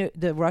get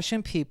the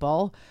Russian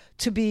people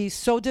to be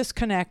so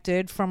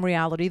disconnected from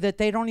reality that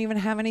they don't even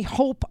have any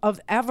hope of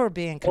ever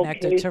being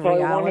connected to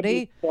reality. I want to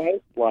be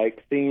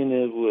Christ-like, seeing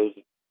it was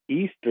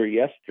Easter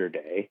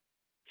yesterday.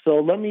 So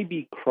let me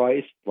be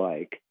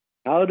Christ-like.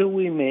 How do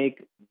we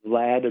make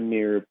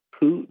Vladimir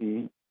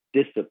Putin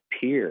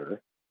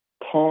disappear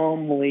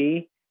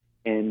calmly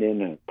and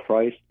in a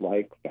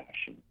Christ-like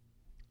fashion?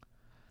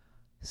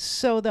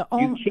 So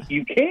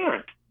you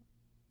can't.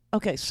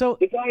 Okay, so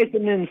the guy is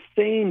an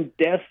insane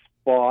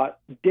despot,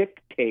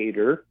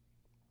 dictator,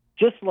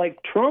 just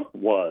like Trump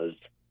was,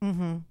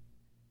 and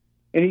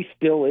he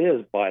still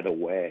is, by the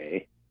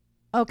way.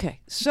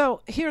 Okay,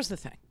 so here's the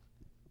thing.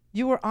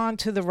 You were on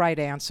to the right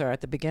answer at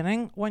the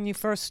beginning when you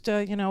first,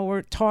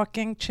 were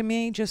talking to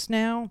me just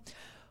now.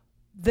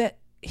 That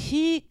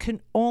he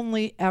can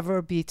only ever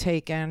be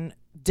taken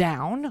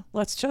down,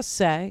 let's just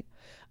say,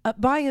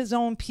 by his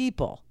own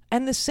people.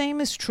 And the same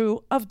is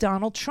true of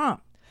Donald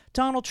Trump.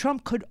 Donald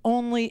Trump could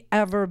only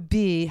ever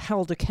be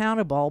held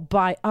accountable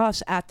by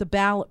us at the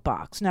ballot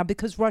box. Now,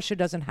 because Russia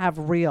doesn't have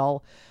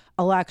real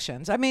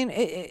elections. I mean,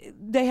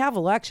 they have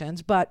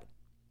elections, but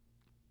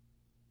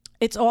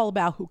it's all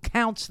about who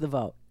counts the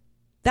vote.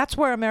 That's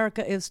where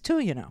America is too,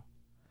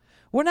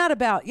 We're not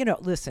about,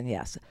 listen,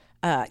 yes.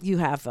 You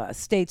have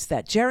states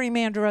that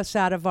gerrymander us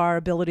out of our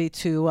ability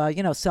to,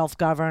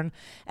 self-govern.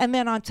 And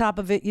then on top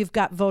of it, you've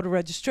got voter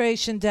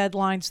registration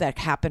deadlines that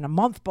happen a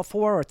month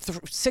before or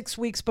 6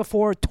 weeks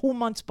before, 2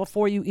 months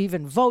before you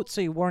even vote, so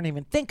you weren't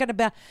even thinking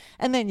about.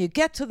 And then you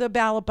get to the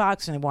ballot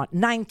box and they want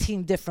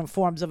 19 different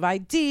forms of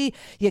ID.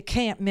 You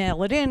can't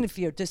mail it in if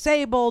you're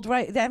disabled,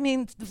 right? I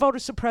mean, voter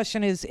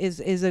suppression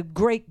is a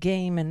great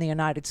game in the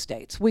United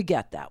States. We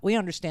get that. We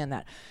understand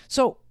that.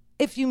 So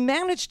if you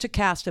manage to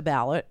cast a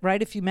ballot,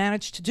 right, if you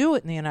manage to do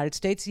it in the United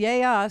States,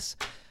 yay us,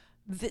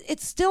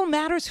 it still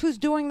matters who's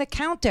doing the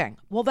counting.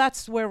 Well,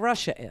 that's where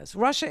Russia is.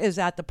 Russia is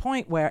at the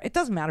point where it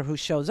doesn't matter who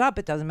shows up.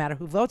 It doesn't matter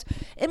who votes.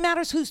 It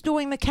matters who's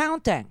doing the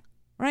counting.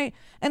 right?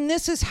 And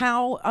this is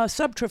how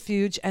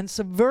subterfuge and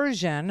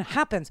subversion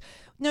happens.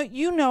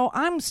 Now,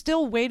 I'm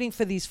still waiting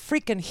for these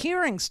freaking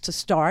hearings to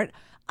start.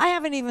 I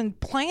haven't even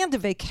planned a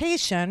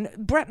vacation.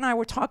 Brett and I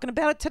were talking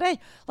about it today.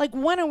 Like,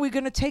 when are we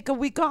going to take a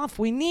week off?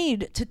 We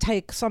need to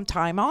take some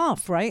time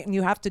off, right? And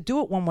you have to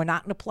do it when we're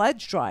not in a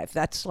pledge drive.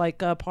 That's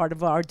like a part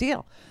of our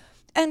deal.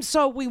 And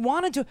so we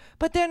wanted to,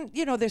 but then,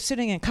 they're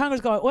sitting in Congress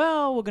going,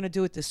 well, we're going to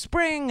do it this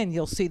spring and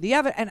you'll see the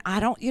evidence. And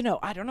I don't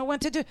know when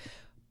to do.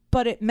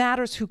 But it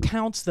matters who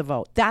counts the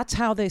vote. That's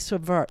how they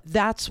subvert.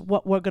 That's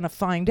what we're going to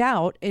find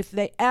out if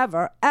they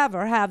ever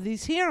have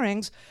these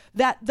hearings,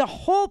 that the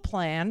whole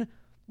plan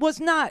was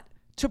not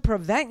to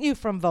prevent you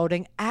from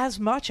voting as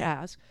much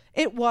as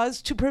it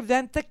was to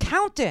prevent the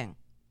counting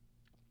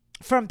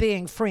from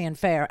being free and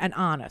fair and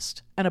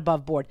honest and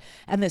above board.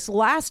 And this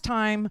last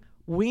time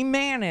we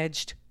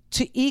managed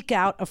to eke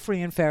out a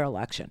free and fair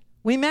election.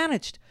 We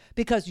managed,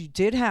 because you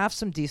did have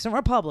some decent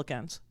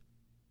Republicans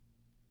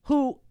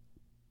who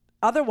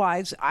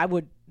otherwise I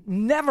would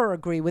never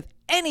agree with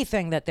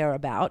anything that they're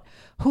about,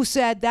 who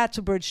said that's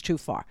a bridge too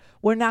far.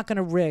 We're not going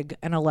to rig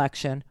an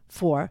election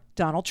for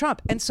Donald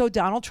Trump. And so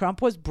Donald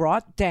Trump was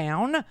brought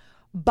down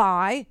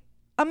by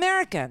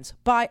Americans,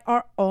 by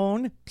our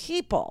own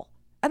people.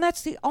 And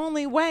that's the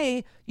only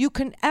way you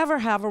can ever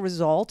have a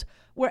result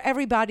where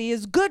everybody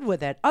is good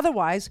with it.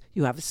 Otherwise,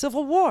 you have a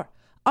civil war.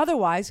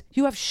 Otherwise,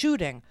 you have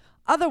shooting.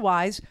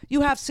 Otherwise,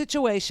 you have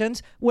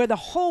situations where the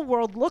whole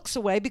world looks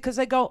away because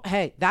they go,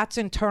 hey, that's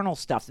internal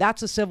stuff.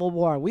 That's a civil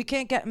war. We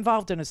can't get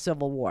involved in a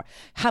civil war.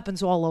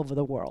 Happens all over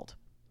the world.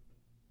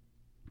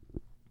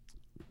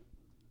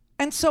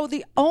 And so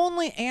the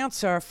only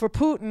answer for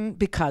Putin,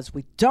 because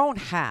we don't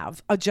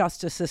have a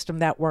justice system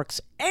that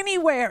works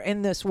anywhere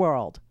in this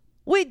world,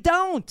 we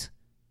don't,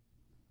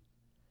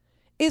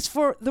 is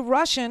for the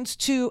Russians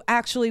to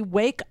actually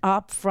wake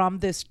up from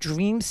this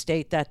dream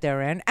state that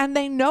they're in. And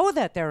they know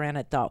that they're in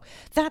it, though.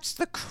 That's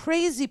the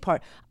crazy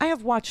part. I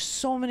have watched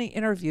so many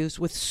interviews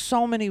with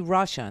so many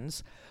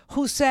Russians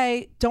who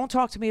say, don't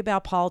talk to me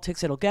about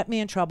politics, it'll get me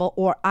in trouble,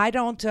 or I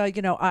don't,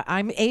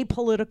 I'm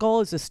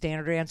apolitical is the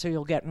standard answer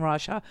you'll get in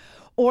Russia.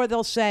 Or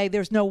they'll say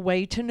there's no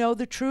way to know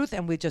the truth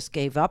and we just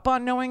gave up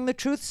on knowing the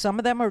truth. Some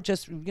of them are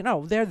just,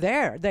 they're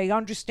there. They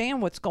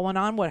understand what's going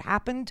on, what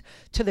happened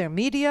to their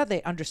media.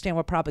 They understand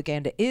what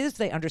propaganda is.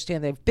 They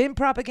understand they've been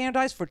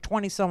propagandized for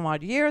 20 some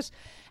odd years.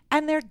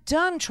 And they're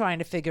done trying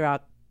to figure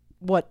out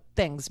what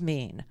things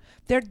mean.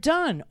 They're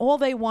done. All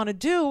they want to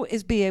do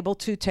is be able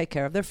to take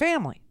care of their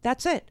family.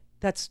 That's it.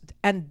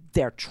 And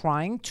they're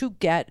trying to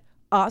get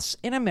us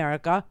in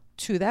America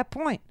to that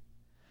point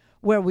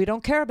where we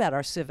don't care about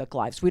our civic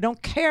lives. We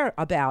don't care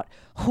about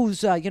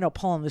who's,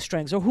 pulling the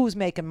strings or who's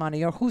making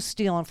money or who's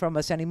stealing from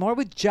us anymore.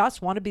 We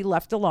just want to be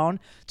left alone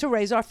to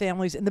raise our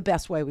families in the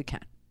best way we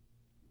can.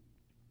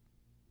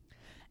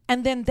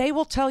 And then they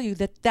will tell you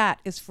that that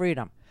is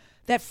freedom.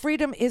 That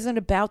freedom isn't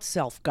about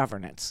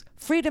self-governance.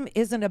 Freedom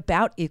isn't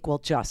about equal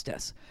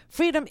justice.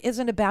 Freedom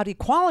isn't about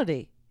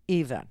equality,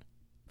 even.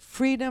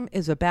 Freedom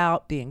is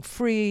about being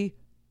free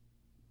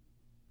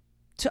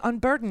to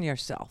unburden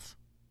yourself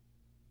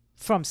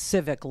from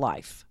civic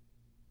life.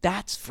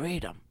 That's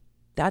freedom.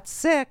 That's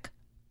sick,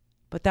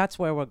 but that's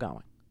where we're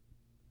going.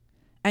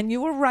 And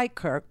you were right,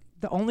 Kirk.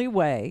 The only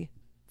way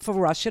for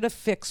Russia to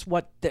fix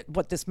what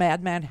this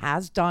madman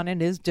has done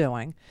and is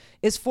doing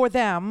is for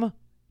them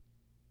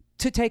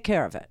to take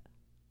care of it.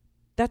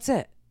 That's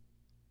it.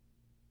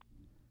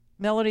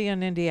 Melody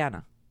in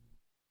Indiana.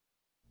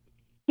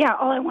 Yeah,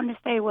 all I wanted to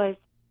say was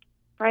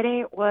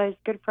Friday was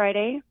Good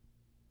Friday.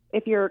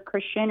 If you're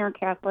Christian or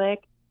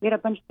Catholic, we had a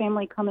bunch of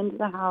family come into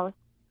the house.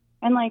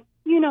 And,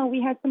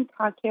 we had some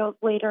cocktails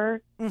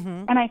later.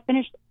 Mm-hmm. And I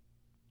finished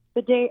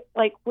the day,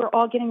 we're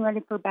all getting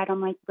ready for bed.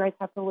 I'm like, you guys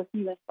have to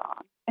listen to this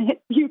song. And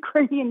it's a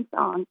Ukrainian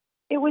song.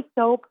 It was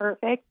so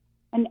perfect,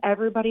 and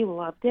everybody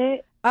loved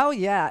it. Oh,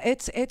 yeah.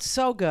 It's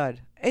so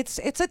good. It's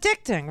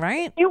addicting,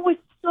 right? It was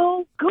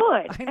so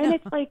good. And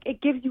it's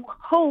it gives you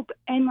hope,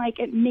 and,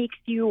 it makes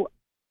you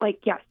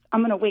yes,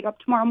 I'm going to wake up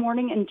tomorrow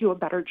morning and do a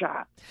better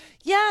job.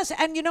 Yes.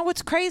 And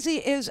what's crazy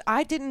is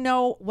I didn't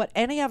know what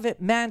any of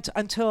it meant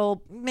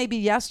until maybe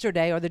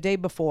yesterday or the day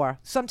before,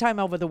 sometime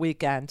over the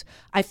weekend.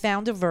 I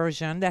found a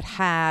version that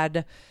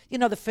had,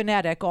 the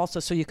phonetic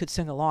also so you could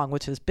sing along,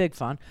 which is big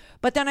fun.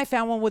 But then I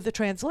found one with the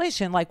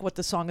translation, what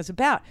the song is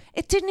about.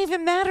 It didn't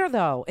even matter,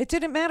 though. It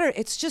didn't matter.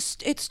 It's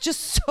just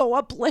so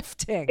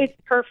uplifting. It's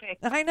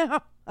perfect. I know.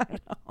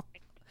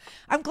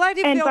 I'm glad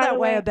you feel that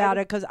way about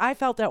it, because I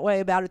felt that way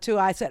about it too.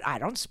 I said, I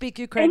don't speak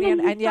Ukrainian,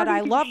 and yet I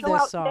love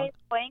this song.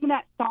 Playing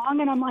that song,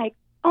 and I'm like,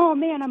 oh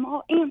man, I'm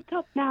all amped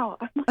up now.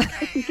 I'm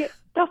like, I can get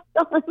stuff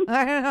done.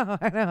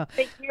 I know.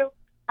 Thank you.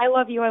 I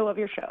love you. I love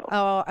your show.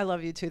 Oh, I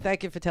love you too.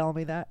 Thank you for telling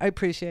me that. I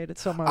appreciate it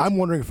so much. I'm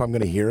wondering if I'm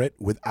going to hear it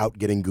without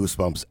getting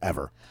goosebumps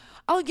ever.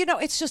 Oh,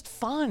 it's just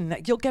fun.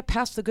 You'll get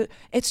past the good.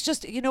 It's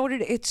just,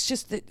 it's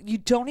just that you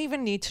don't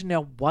even need to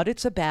know what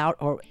it's about,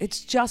 or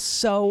it's just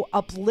so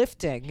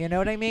uplifting. You know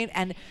what I mean?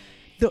 And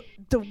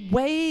the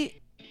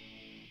way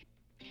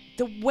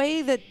the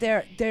way that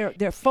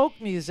their folk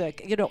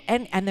music, you know,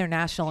 and their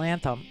national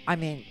anthem. I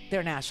mean,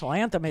 their national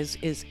anthem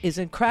is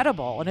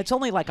incredible, and it's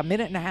only like a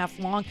minute and a half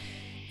long.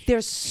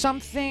 There's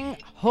something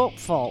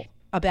hopeful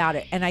about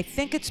it, and I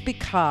think it's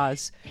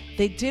because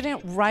they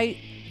didn't write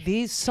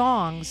these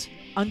songs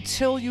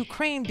until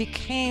Ukraine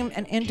became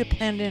an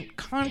independent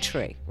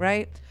country,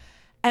 right?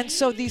 And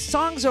so these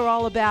songs are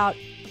all about,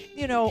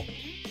 you know,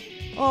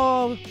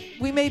 oh,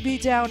 we may be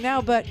down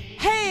now, but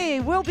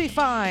hey, we'll be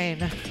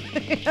fine.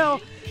 You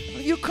know,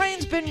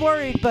 Ukraine's been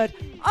worried, but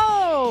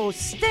oh,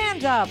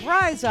 stand up,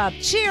 rise up,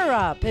 cheer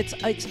up. It's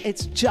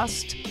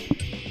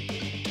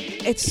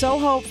so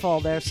hopeful,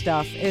 their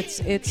stuff.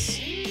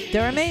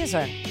 They're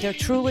amazing. They're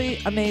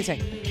truly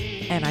amazing.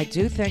 And I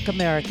do think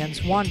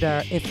Americans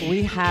wonder if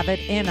we have it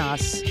in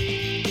us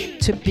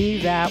to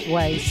be that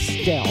way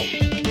still.